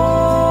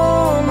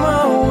on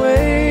my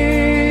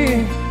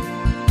way.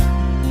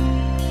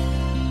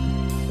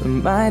 I'm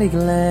mighty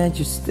glad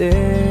you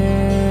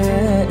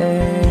stayed.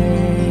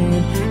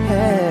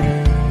 Hey.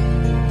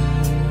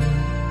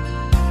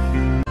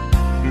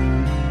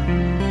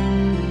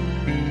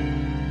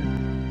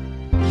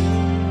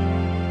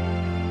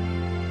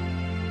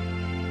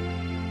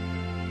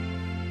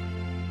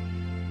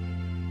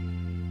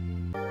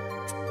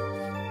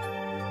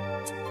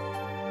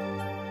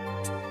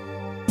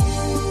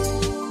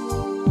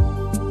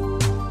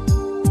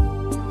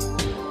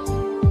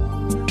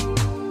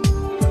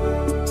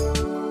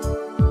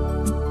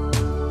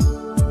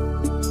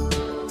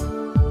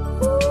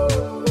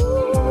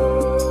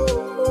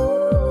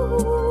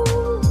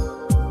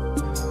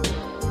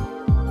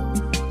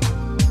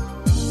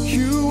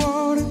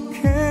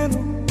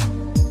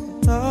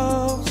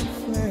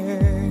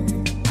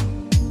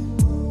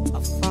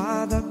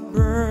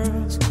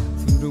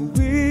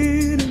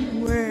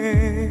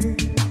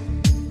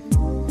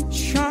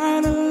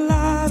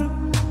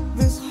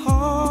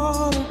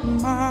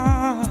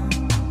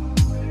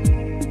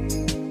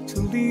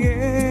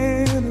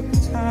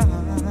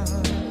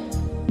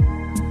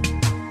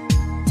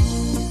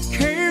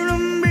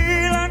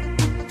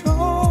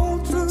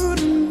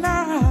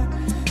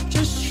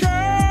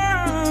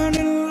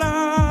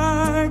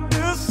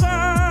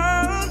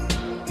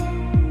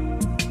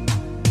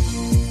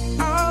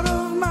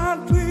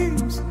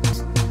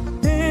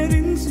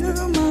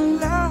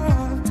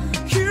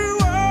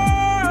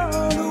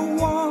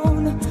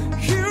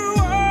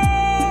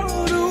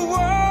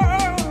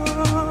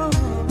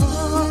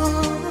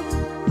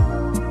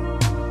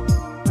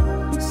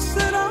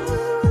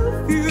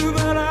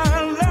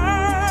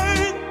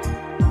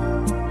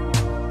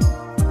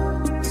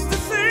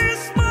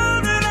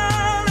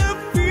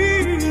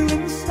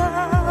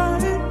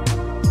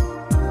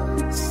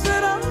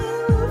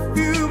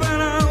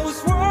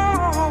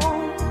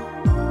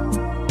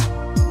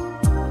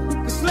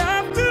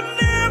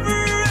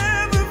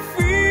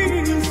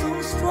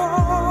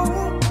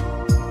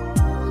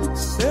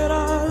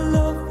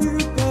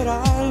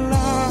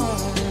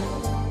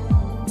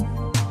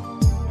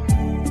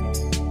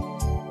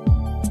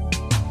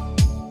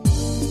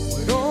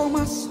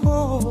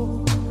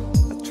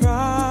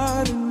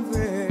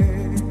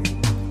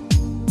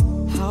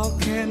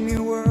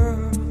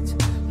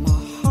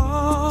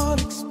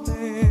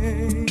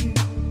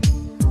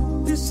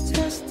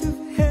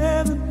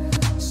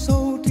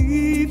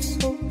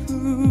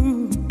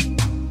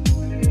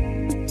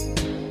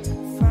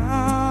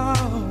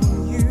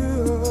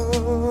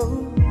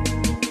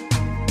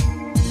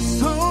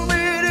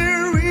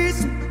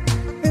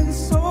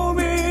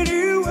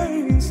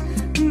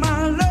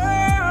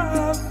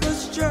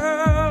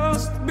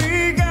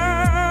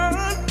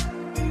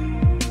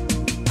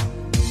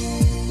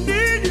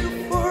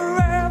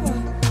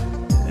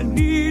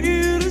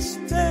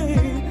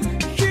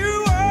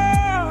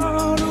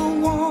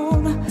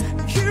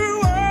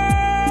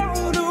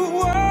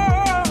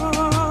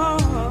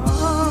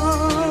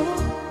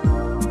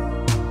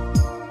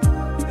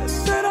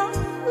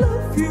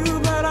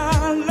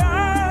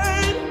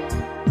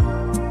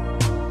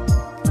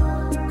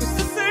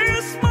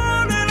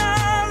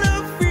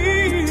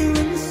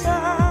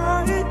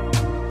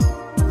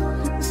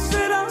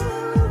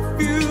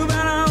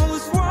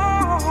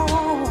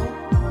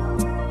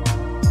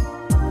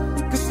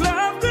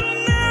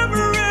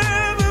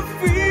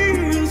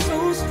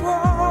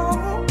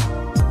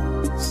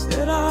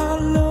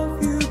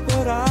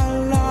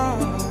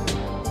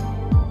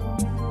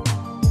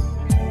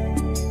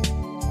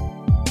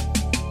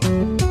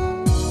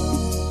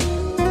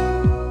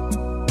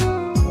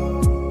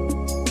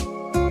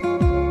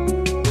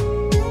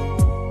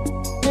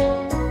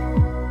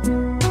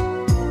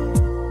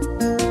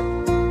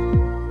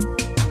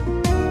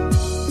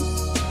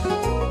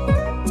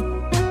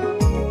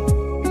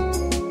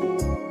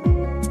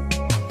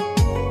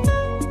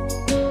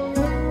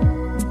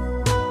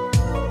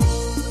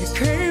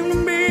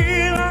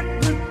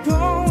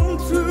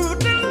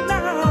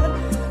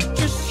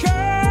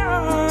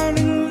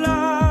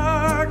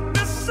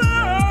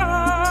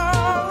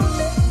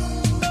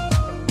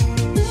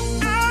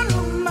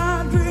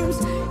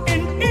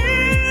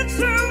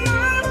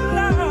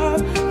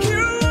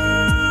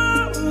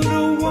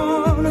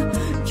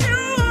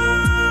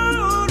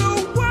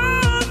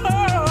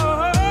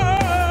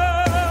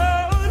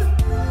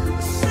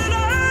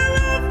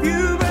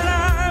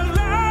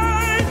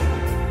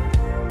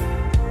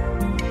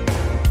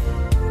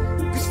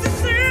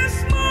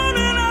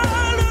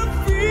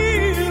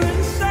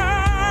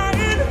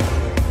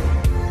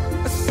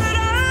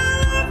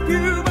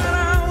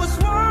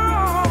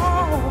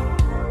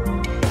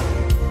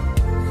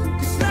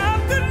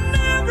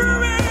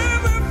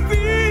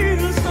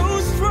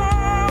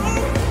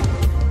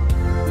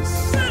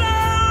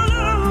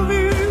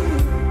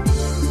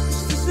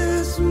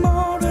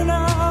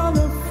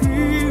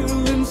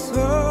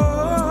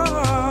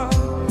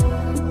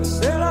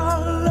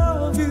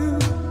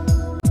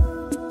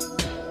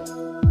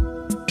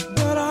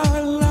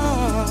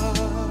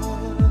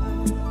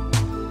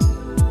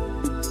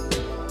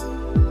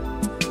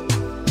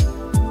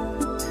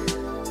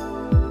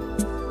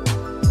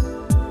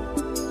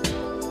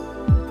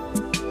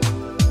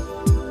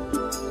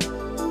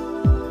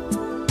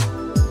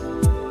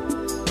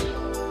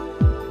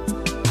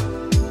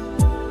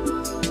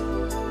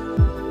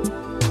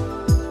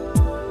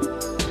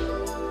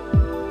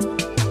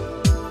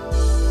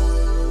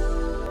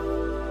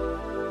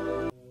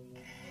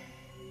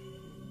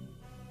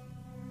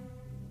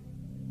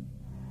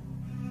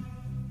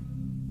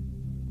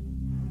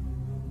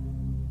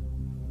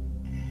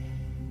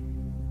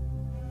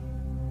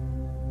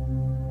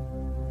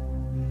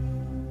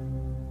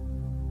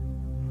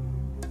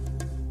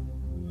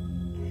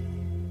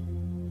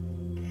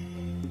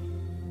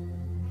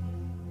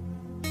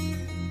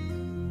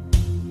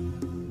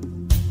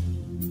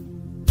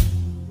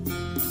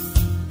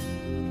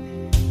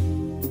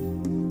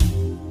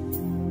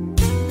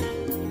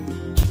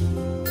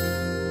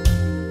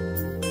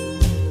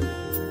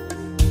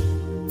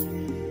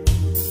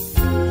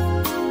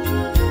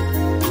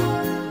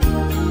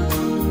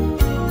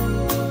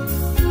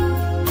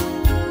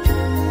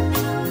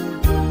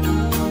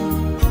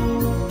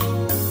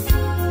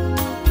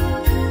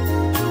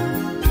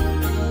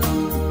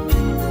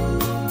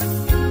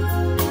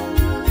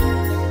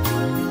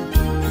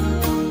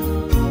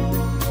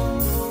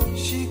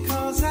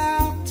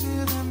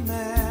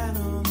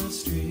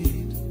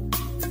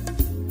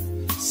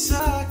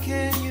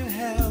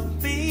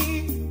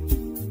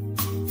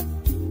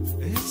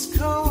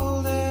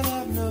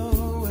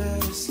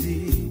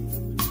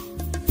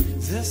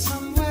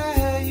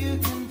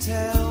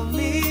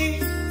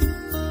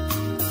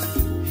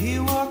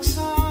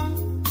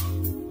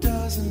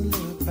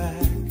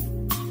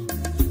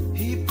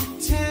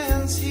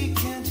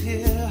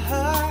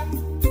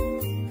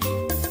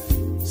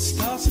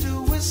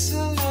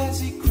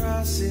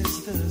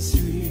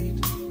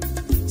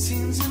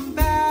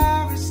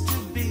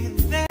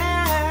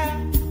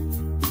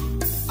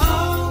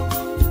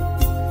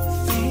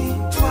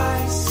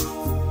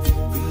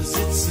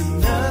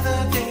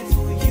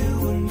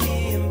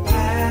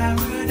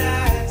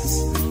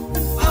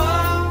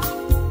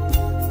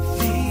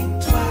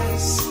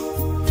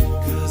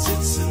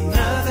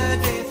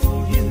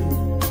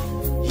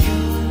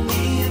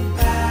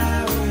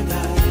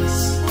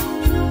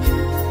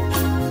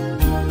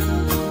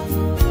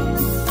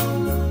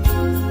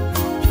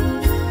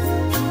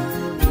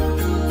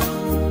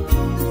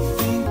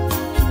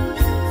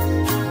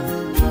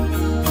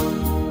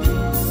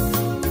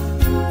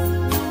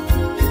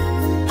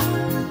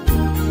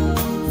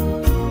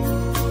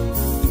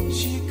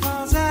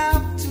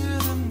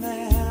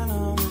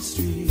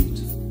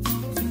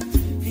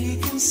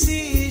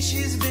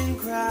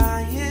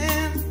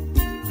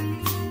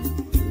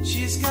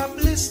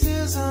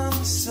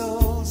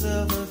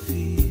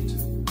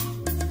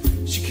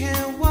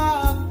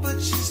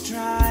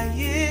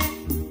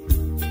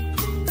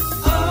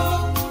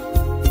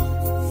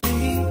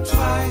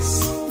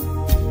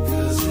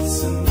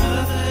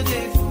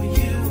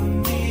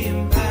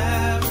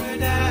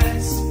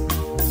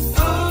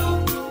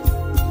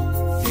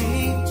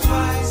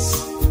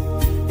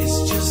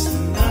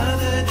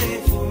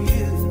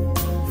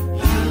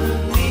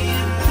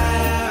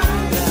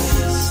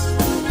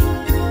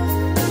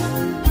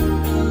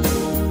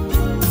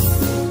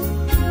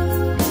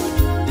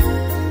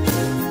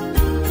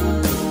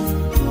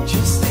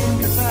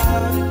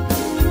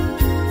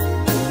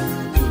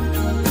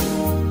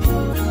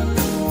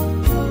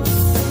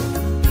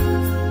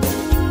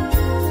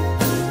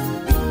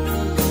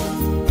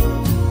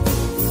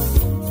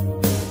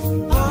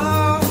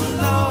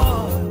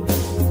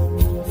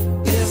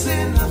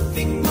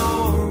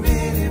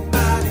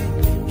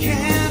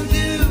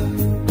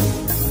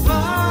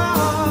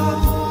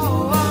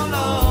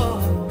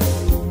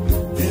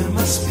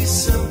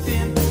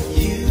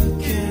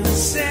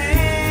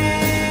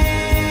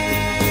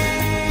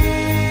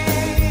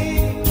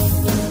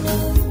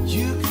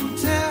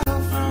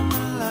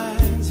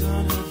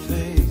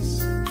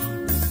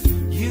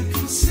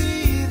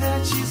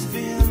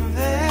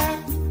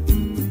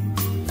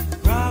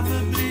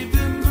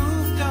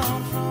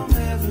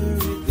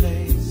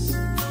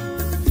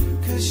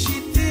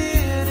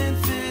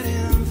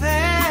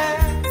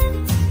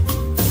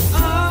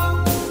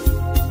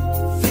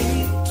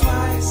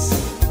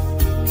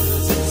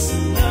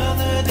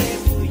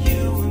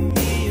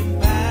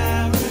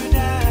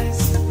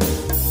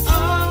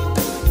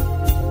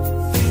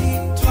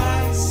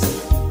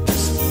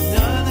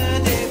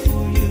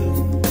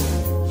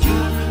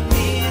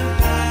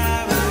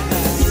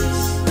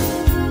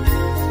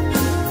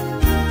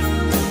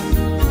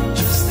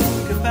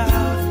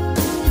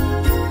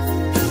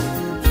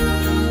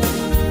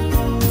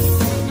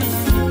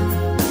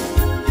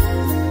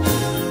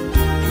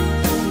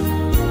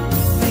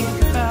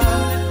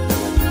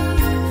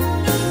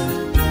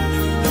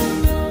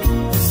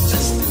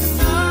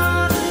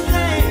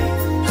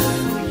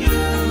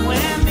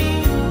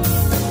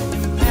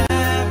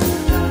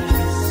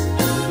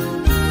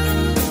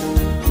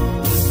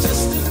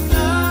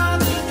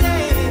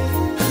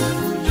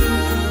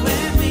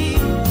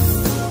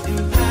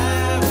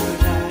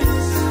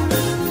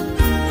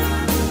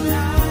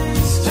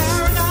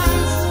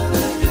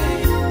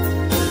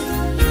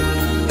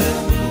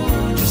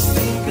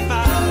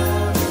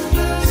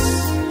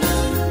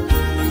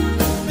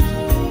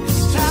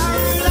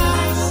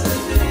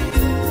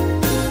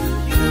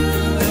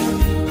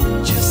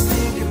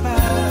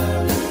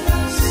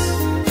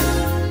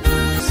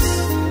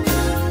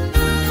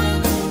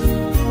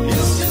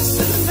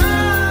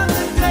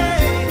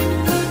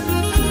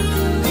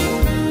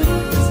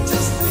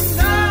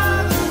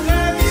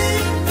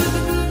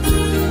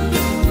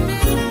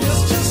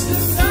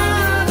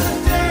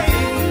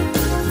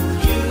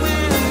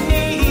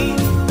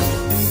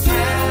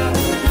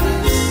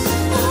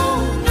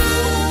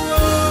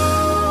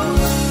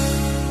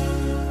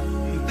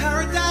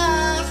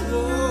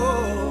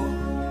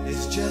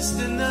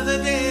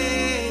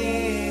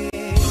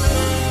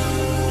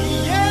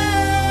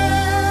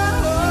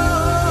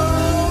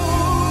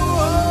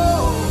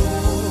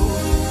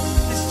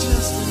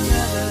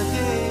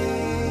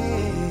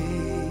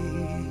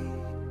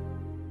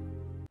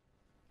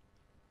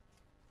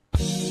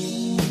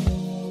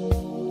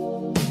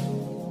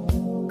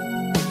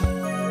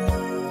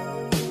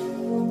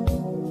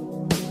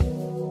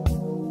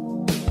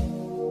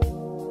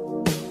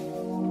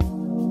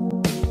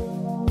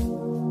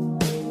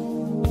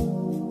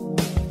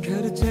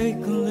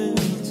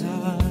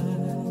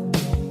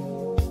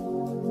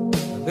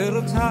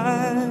 little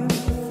time to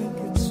think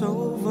it's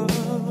over.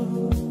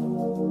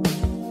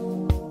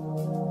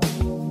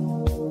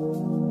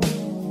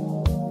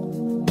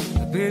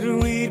 I better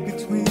read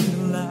between the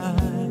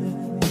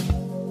lines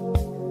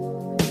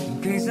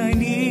in case I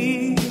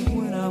need it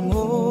when I'm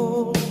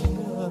older.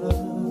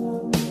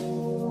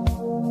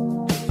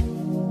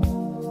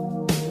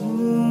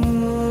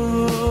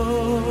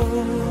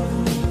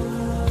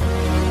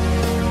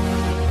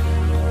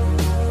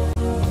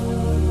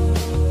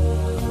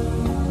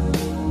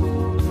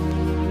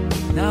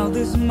 Now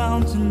this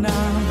mountain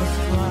I must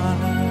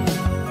climb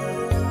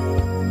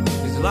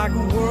is like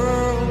a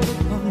world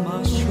upon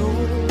my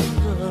shoulder.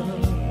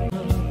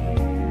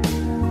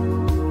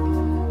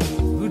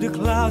 Through the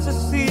clouds I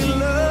see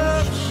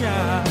love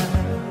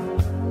shine.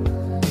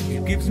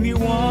 It gives me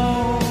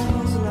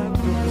warmth like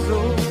it was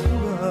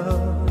over.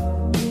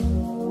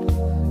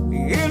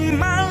 In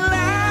my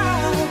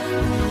life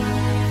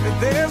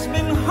there's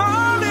been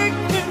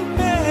heartache and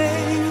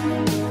pain.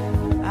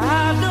 I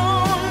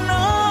don't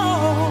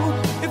know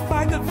if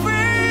I could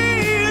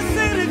face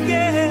it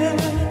again.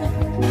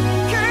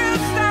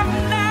 Can't stop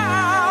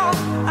now.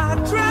 I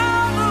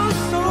travel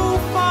so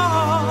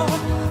far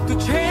to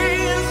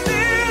chase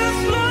this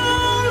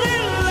lonely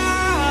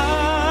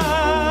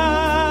life.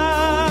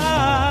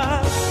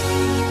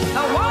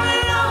 I wanna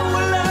know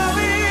what love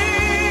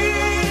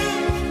is.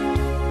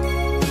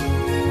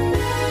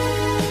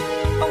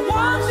 I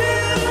want you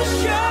to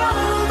show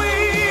me.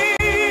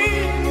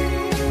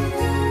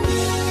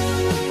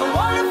 I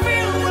wanna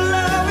feel what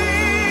love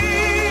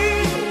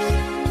is.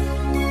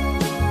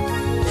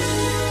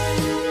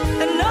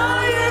 And now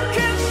you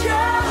can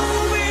show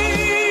me.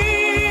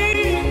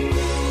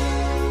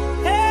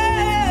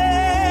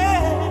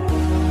 Hey.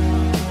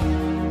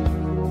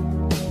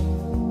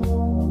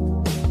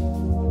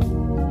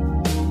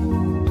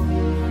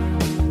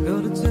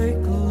 Gotta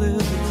take a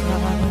little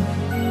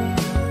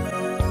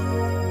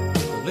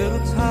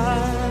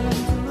time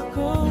to look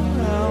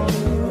around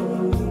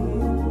me.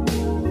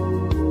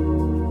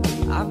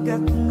 I've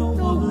got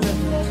nowhere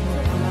left to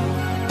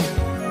hide.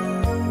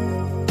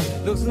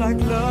 Looks like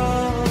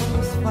love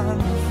has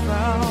finally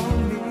found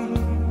me.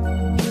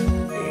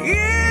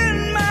 In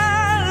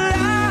my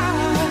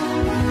life,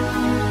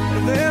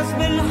 there's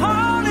been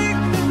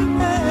heartache and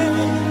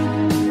pain.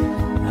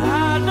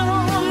 I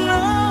don't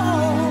know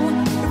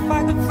if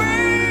I could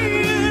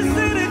face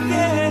it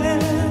again.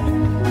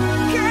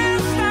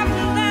 Can't stop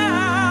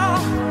now.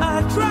 I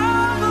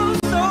travel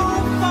so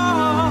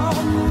far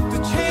to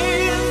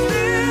chase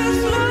this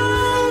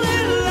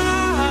lonely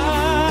life.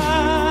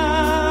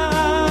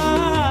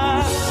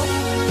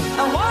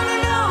 I wanna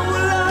know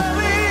what love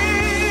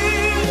is.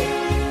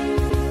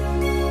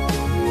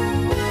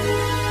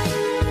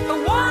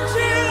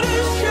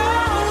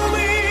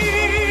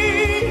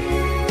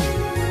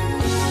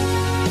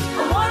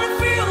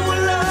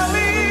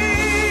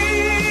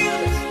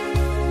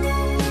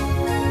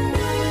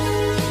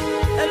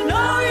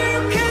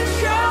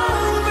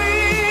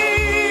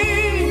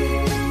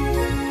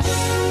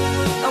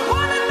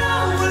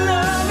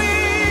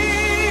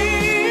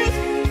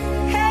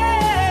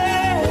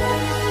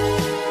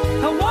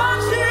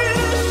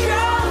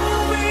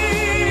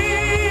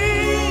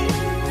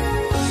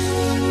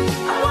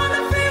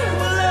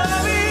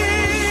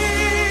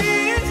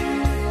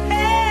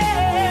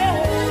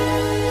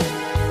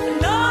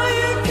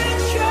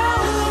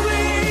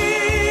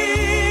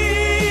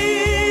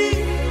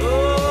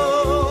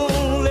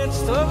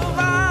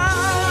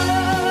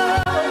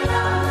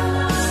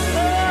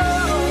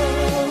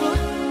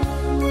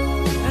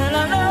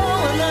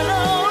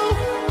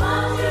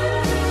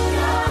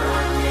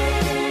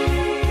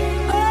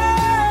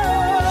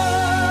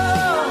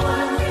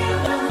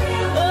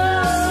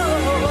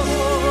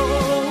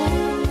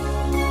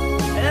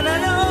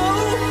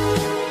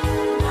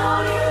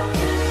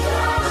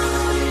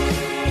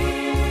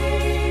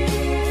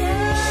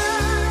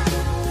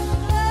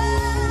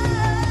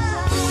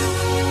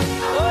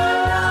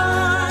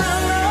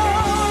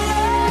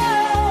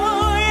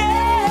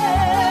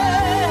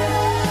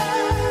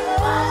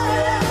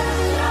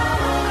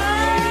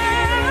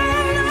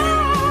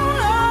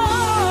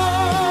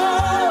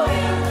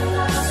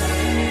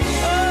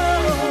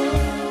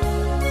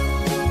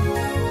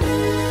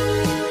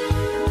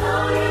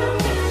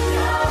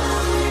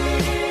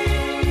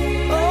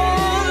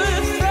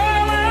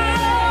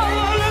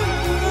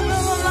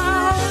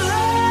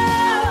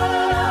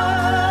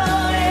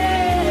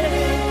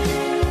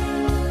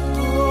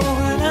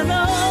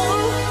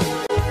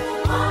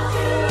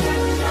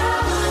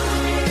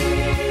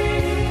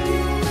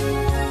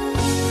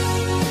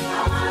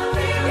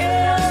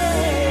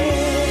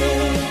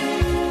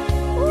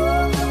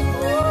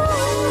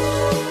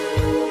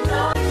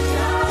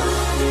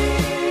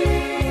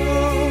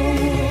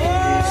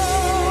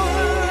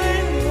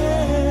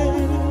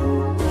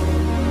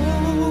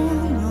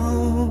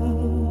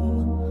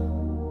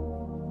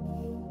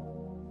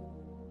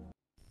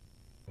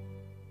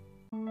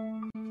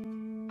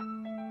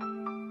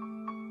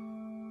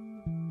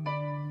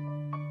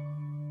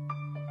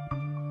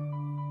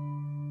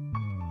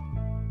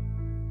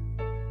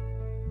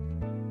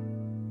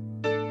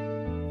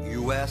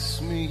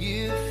 ask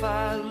me if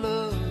I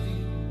love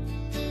you,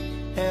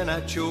 and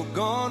I choke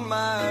on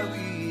my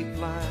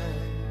reply.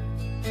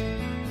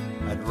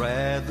 I'd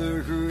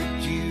rather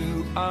hurt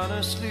you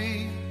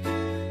honestly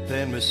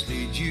than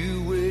mislead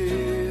you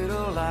with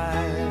a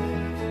lie.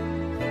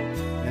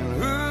 And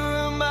who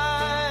am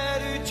I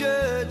to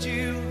judge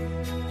you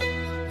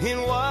in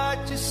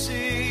what you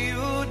say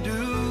or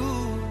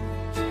do?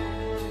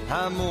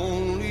 I'm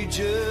only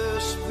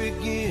just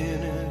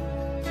beginning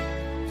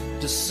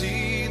to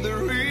see the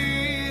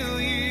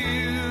real you.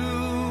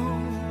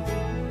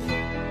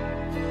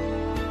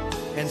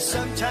 And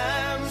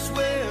sometimes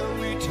when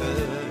we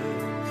touch,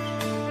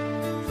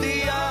 the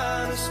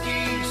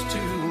honesty's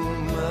too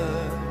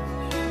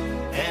much,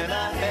 and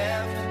I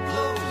have to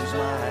close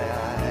my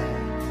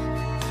eyes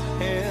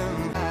and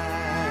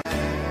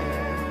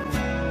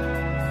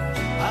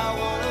I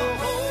wanna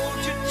hold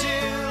you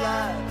till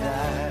I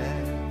die,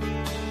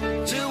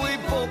 till we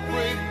both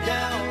break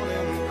down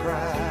and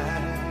cry.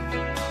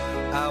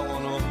 I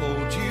wanna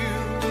hold you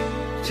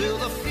till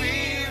the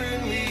fear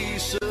in me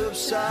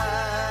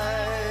subsides.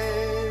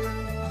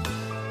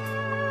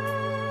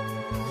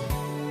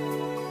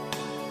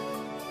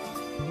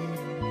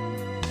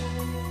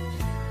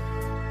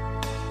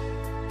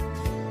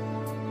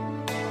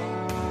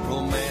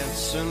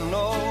 Romance and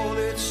all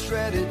its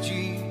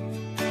strategy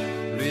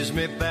leaves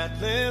me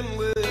battling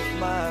with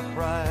my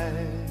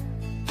pride,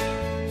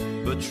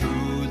 but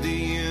through the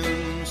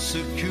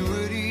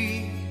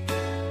insecurity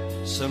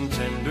some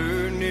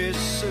tenderness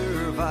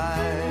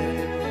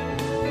survives.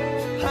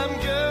 I'm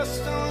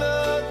just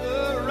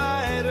another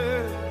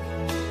rider,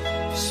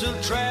 still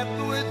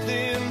trapped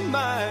within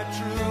my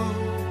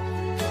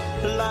truth,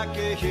 like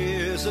a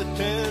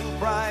hesitant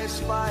prize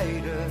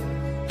fighter,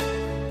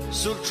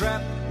 still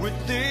trapped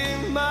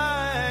within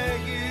my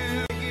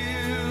youth.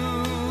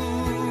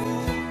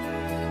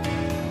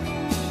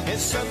 And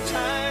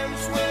sometimes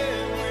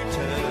when we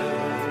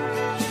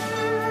touch,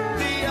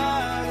 the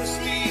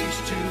honesty's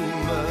too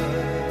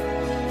much,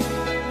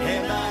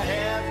 and I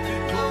have to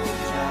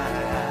close my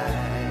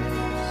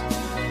eyes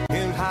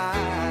and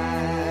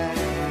hide.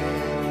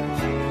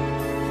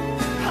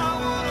 I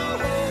wanna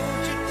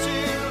hold you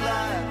till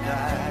I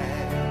die,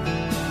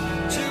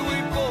 till we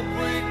both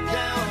break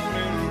down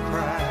and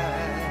cry.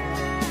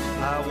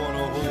 I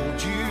wanna hold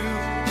you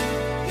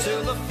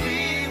till the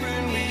fear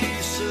in me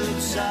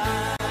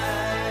subsides.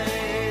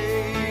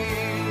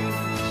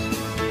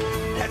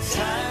 At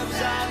times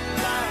I'd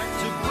like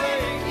to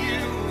break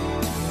you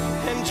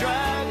and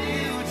drive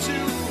you to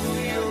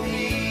your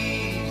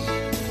knees.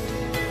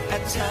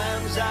 At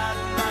times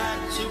I'd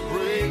like to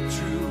break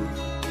through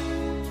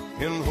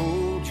and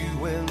hold you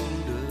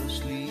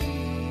endlessly.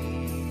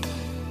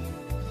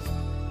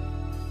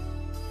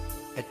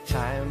 At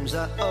times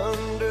I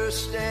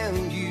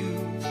understand you,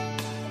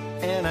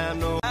 and I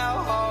know how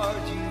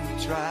hard you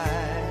try.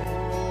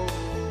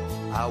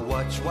 I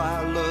watch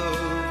while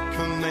love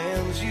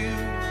commands you,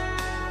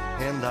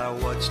 and I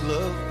watch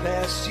love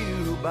pass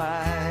you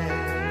by.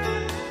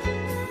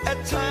 At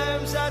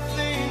times I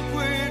think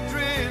we're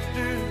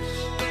drifters,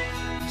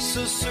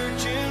 so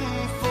searching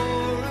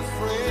for a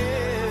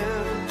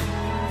friend,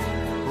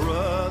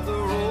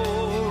 brother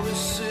or a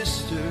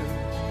sister,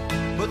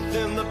 but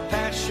then the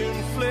passion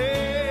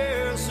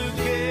flares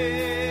again.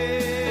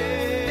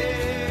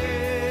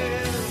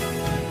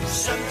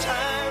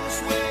 Sometimes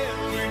when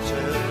we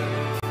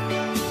touch,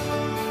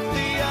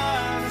 the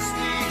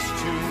honesty's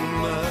too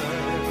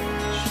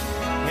much,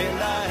 and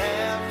I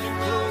have to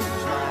close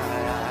my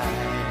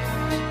eyes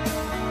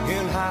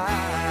and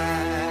hide.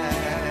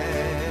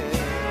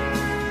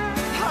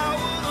 I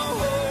wanna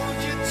hold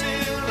you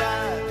till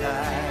I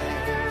die,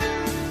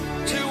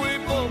 till we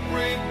both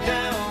break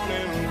down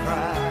and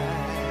cry.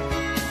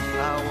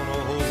 I wanna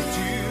hold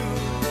you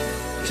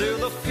till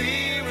the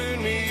fear in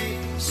me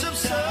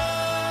subsides.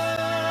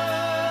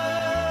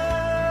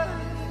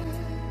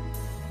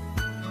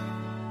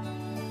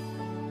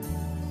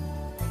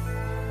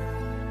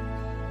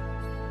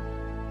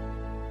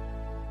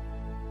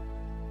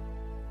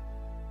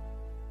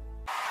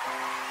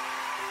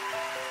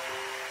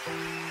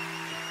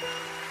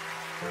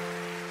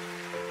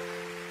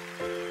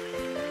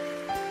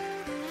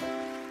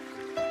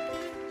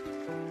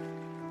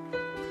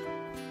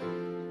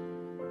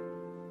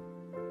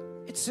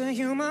 It's a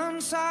human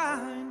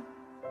sign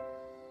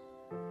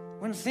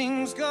when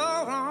things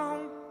go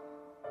wrong.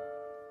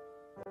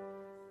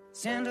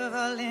 Scent of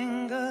her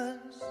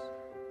lingers,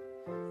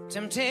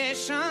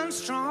 temptation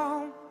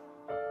strong.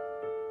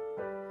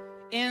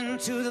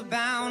 Into the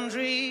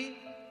boundary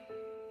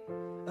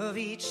of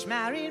each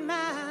married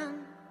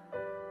man,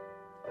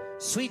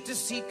 sweet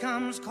deceit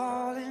comes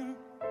calling,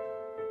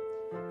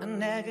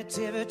 and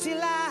negativity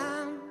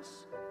lands.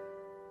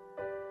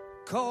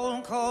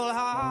 Cold, cold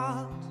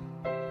heart,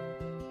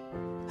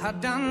 are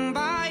done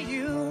by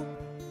you.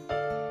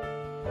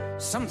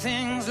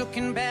 Something's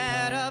looking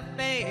better,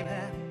 baby,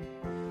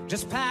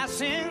 just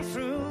passing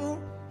through.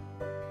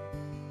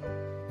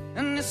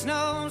 And it's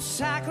no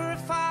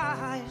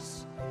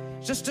sacrifice,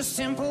 just a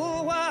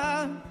simple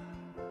word.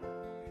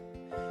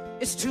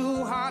 It's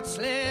two hearts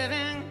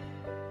living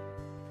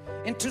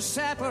in two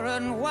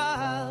separate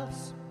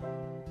worlds,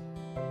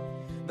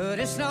 but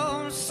it's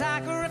no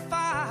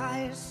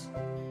sacrifice,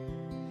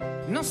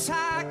 no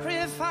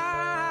sacrifice.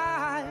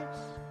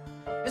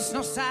 It's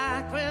no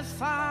sacrifice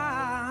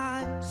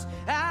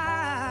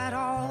at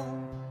all.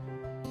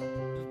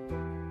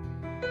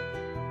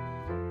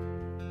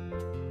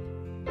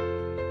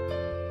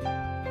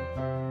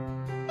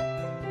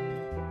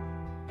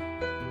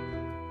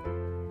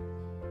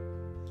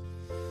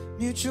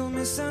 Mutual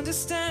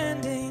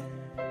misunderstanding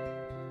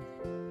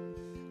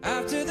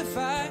after the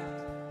fight.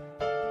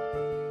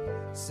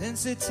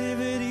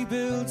 Sensitivity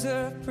builds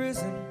a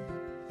prison.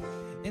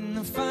 In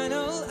the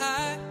final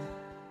act,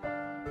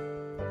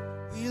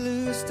 we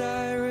lose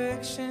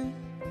direction.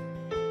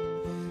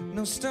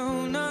 No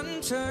stone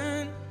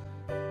unturned,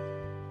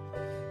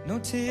 no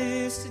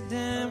tears to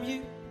damn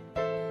you.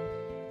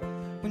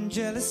 When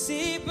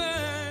jealousy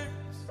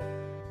burns,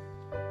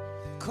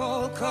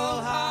 cold,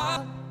 cold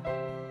heart,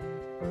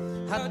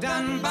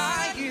 done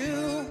by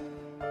you.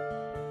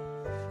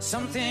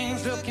 Some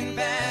things looking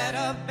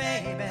better,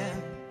 baby,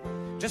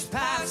 just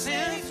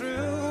passing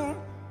through.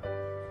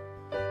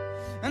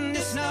 And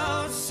it's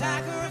no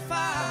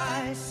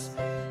sacrifice,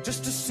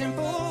 just a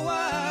simple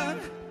word.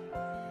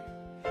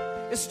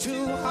 It's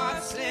two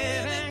hearts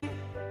living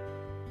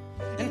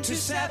in two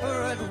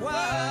separate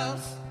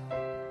worlds,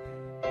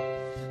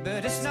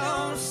 but it's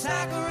no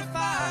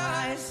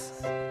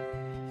sacrifice,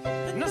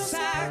 no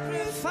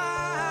sacrifice.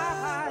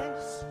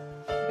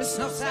 It's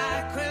no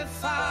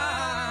sacrifice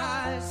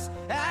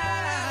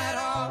at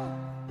all.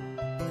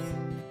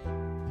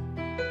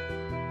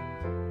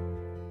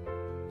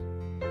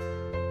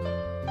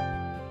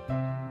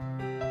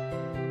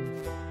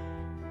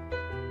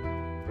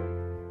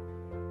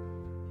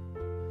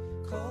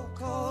 Cold,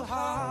 cold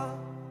heart,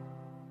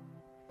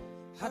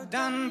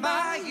 done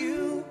by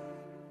you.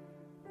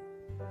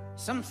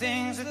 Some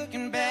things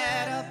looking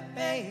better,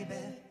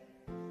 baby,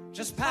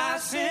 just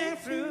passing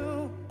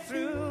through.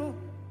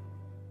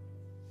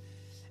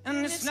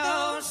 And it's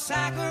no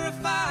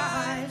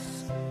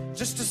sacrifice,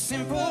 just a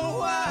simple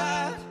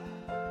word.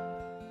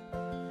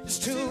 It's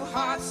two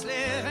hearts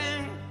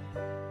living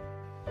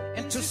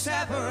in two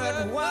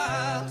separate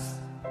worlds,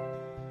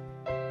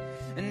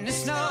 and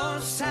it's no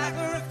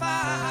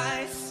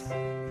sacrifice,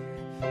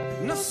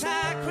 no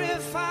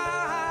sacrifice.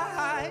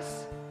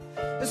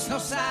 It's no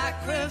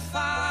sacrifice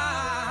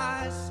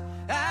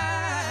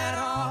at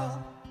all.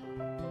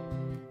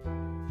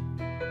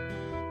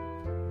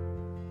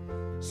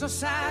 No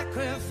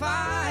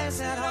sacrifice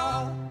at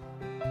all.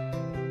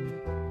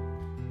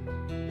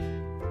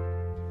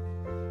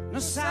 No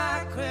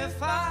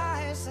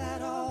sacrifice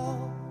at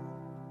all.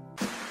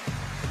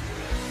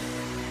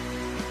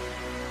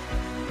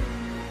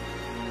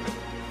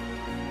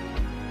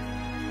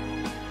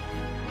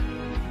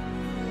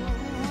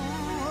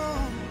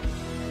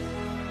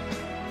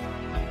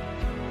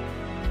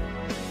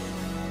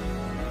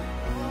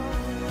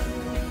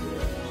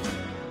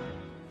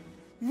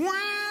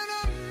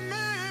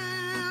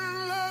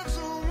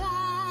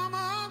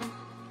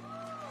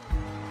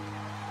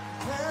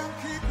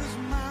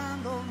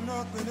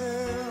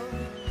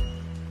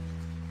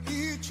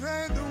 He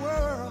trade the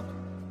world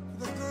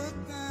for the good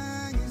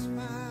thing he's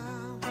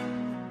found.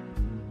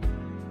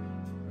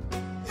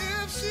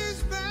 If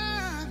she's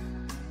bad,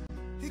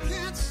 he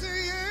can't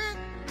see it.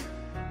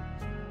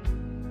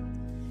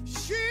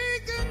 She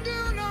can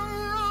do no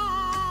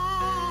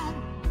wrong.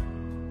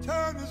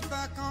 Turn his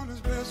back on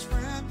his best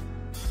friend,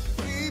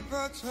 he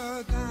puts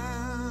her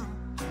down.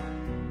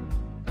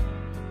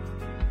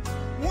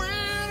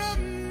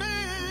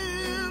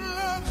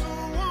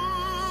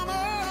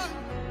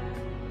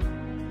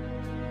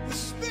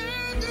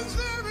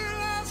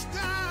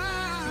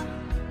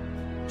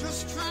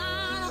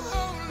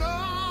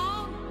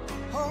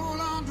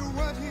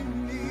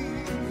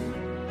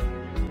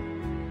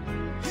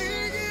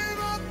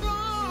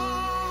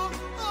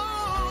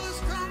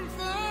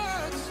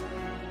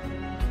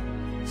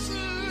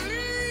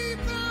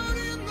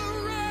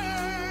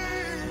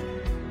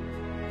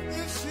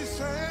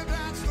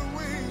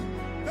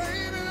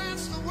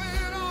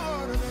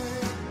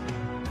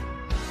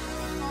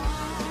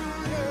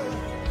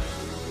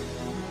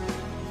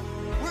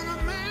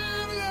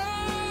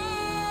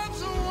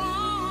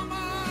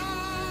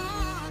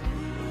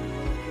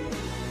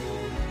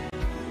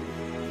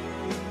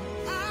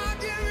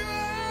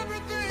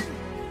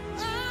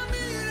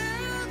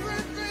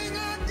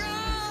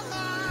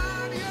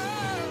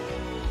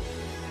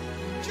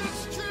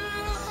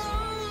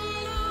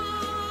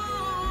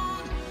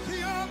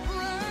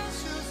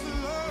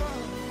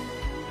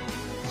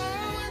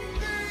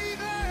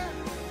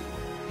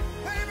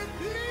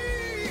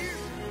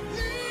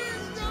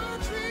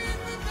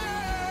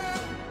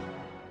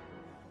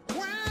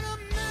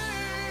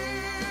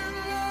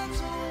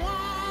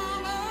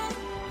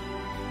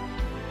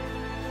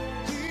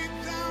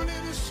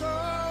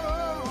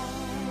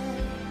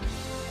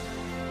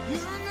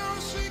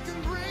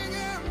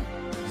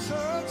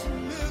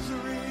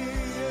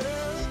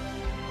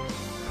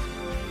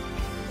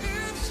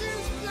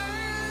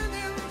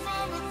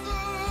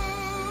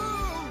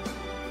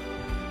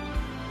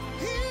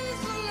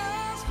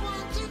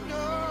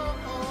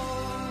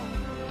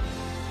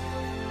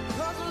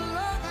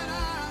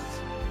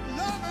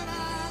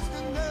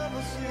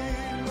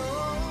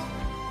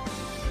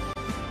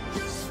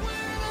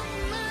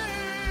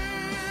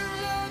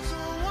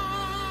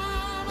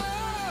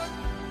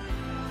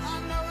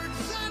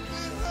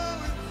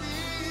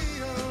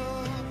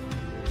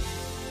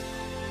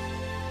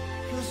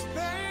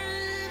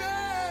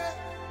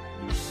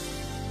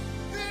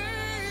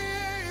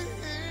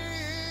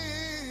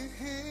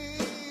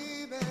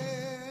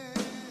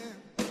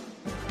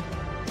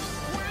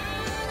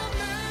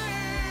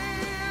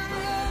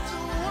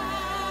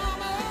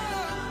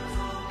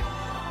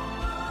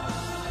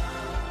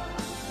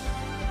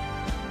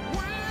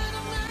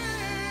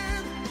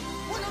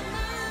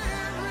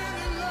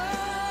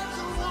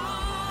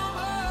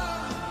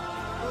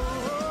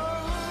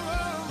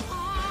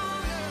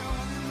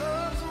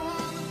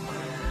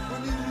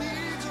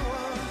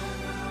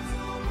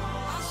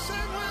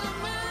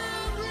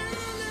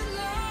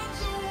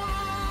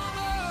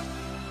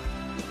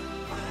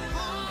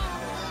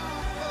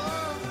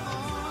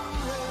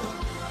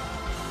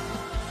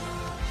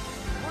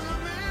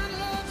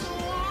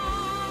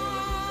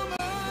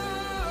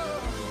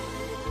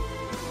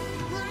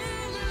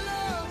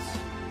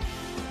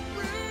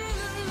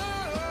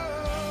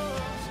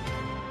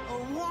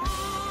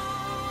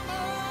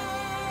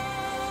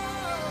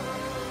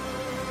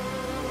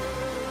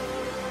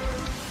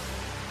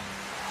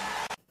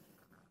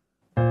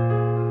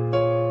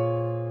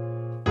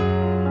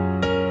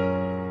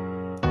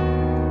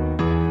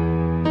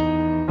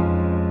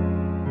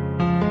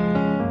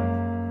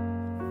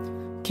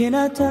 can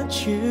I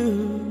touch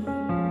you?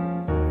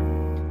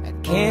 I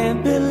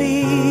can't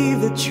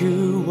believe that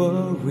you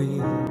were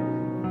real.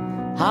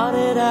 How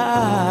did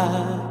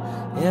I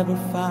ever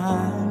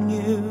find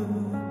you?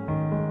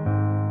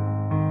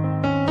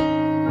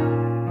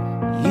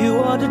 You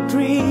are the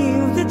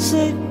dream that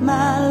saved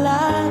my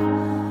life.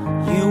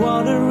 You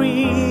are the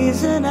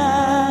reason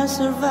I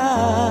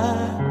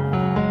survive.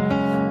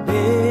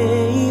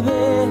 Baby,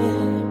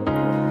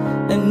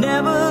 I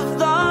never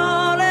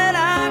thought that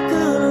I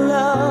could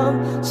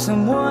love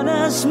someone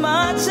as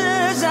much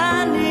as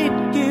I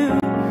need you.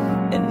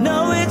 And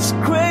no, it's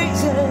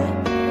crazy,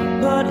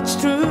 but it's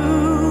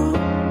true.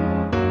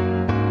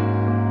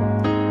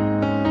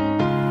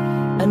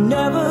 I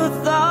never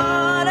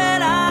thought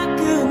that I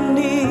could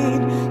need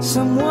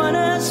someone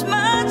as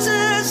much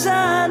as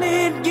I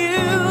need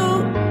you.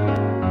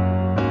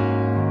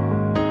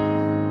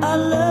 I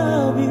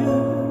love you.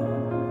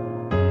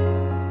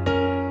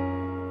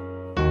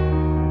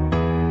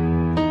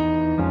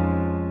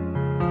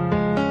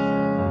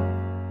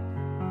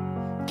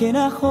 Can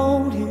I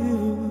hold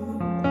you?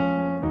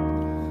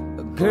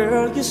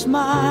 Girl, your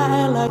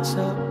smile lights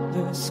up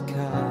the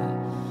sky.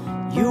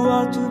 You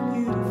are too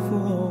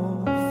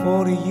beautiful for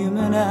the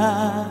human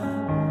eye.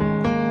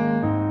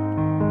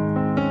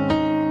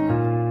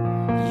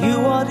 You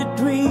are the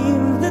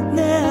dream that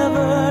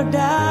never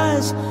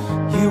dies.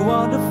 You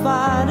are the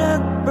fire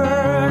that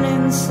burns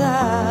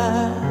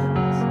inside.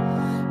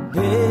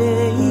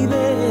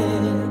 Baby,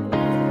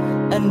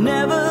 I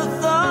never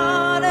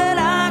thought that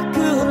I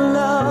could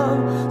love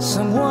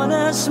someone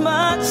as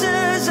much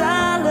as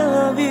I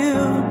love you.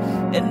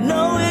 And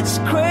no, it's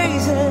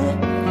crazy,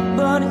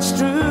 but it's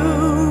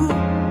true.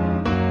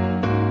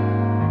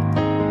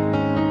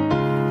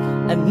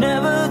 I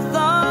never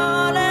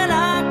thought that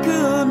I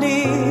could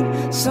need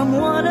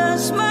someone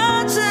as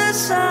much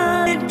as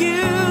I need you.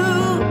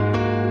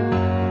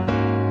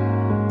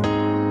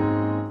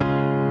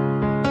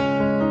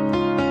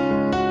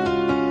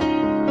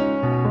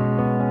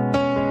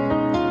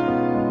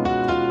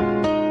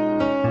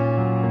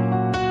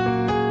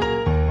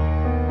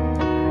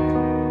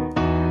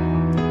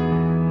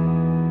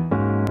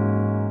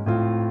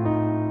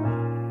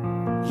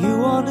 You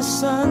are the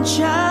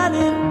sunshine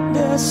in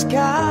the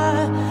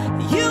sky.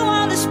 You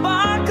are the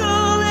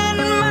sparkle in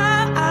my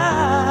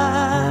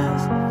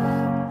eyes.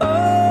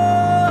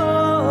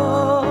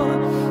 Oh,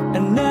 I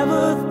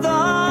never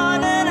thought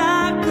that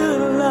I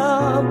could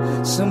love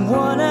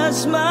someone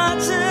as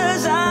much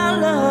as I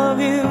love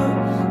you.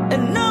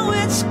 And no,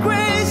 it's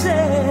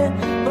crazy,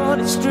 but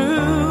it's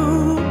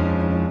true.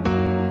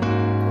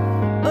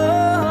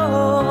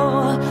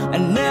 Oh, I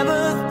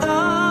never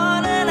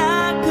thought that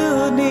I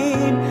could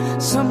need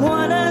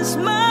someone as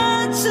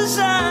much as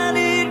I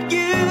need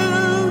you.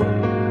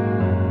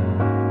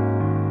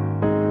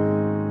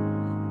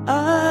 I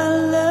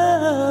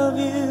love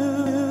you.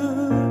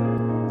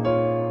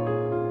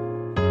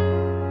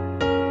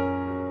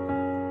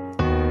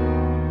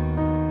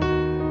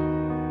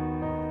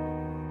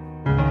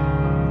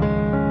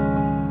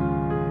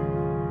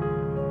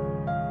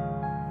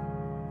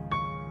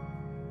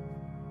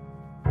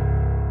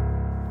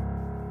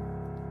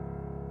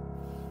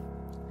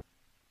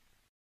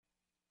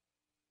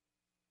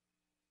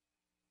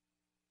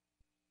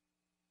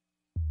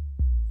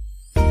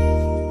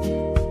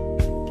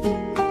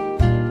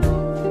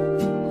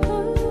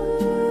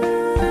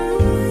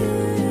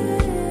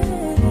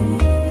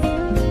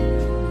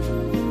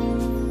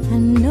 I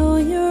know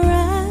your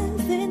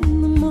eyes in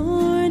the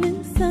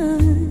morning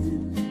sun.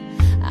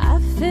 I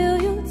feel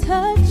you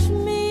touch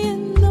me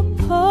in the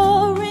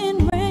pouring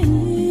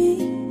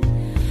rain.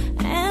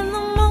 And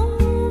the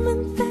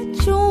moment that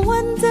you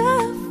wander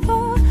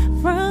far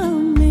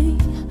from me,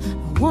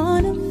 I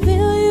wanna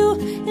feel you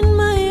in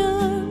my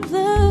arms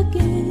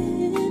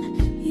again.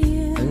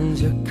 Yeah. And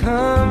you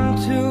come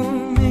to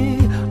me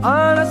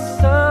on a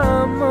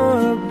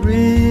summer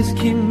breeze,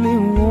 keep me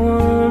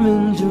warm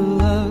in your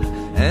love,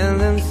 and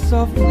then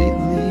softly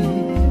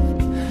leave.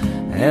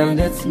 And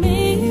it's me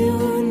you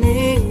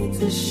need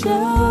to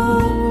show.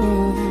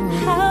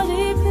 How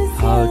deep is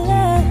How your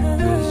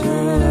deep is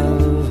your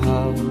love?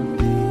 How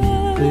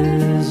deep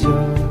is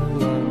your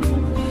love?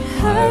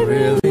 I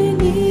really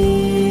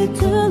need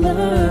to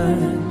learn.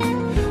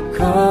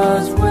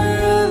 'Cause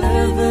we're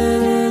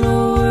living in a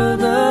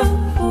world of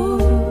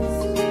fools,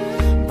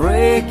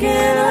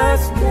 breaking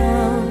us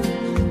down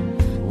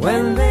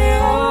when they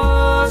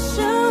all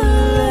should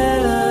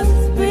let us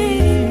be.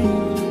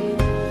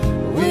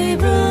 We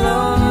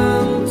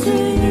belong to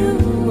you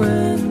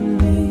and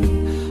me.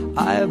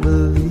 I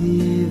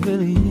believe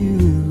in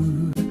you.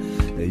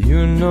 You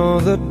know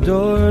the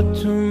door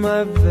to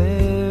my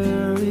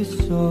very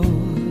soul.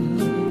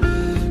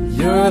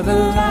 You're the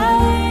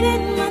Light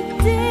in my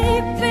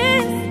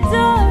deepest,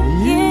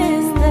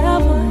 darkest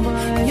hour.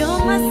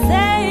 You're my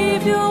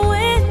savior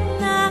when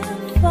I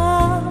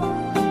fall.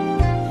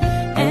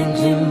 And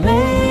you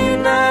may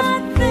not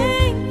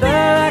think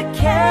that I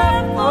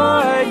care for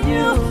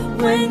you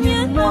when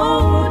you know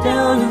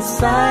down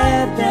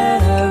inside that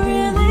I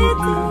really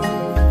do.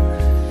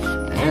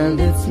 And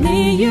it's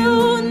me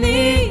you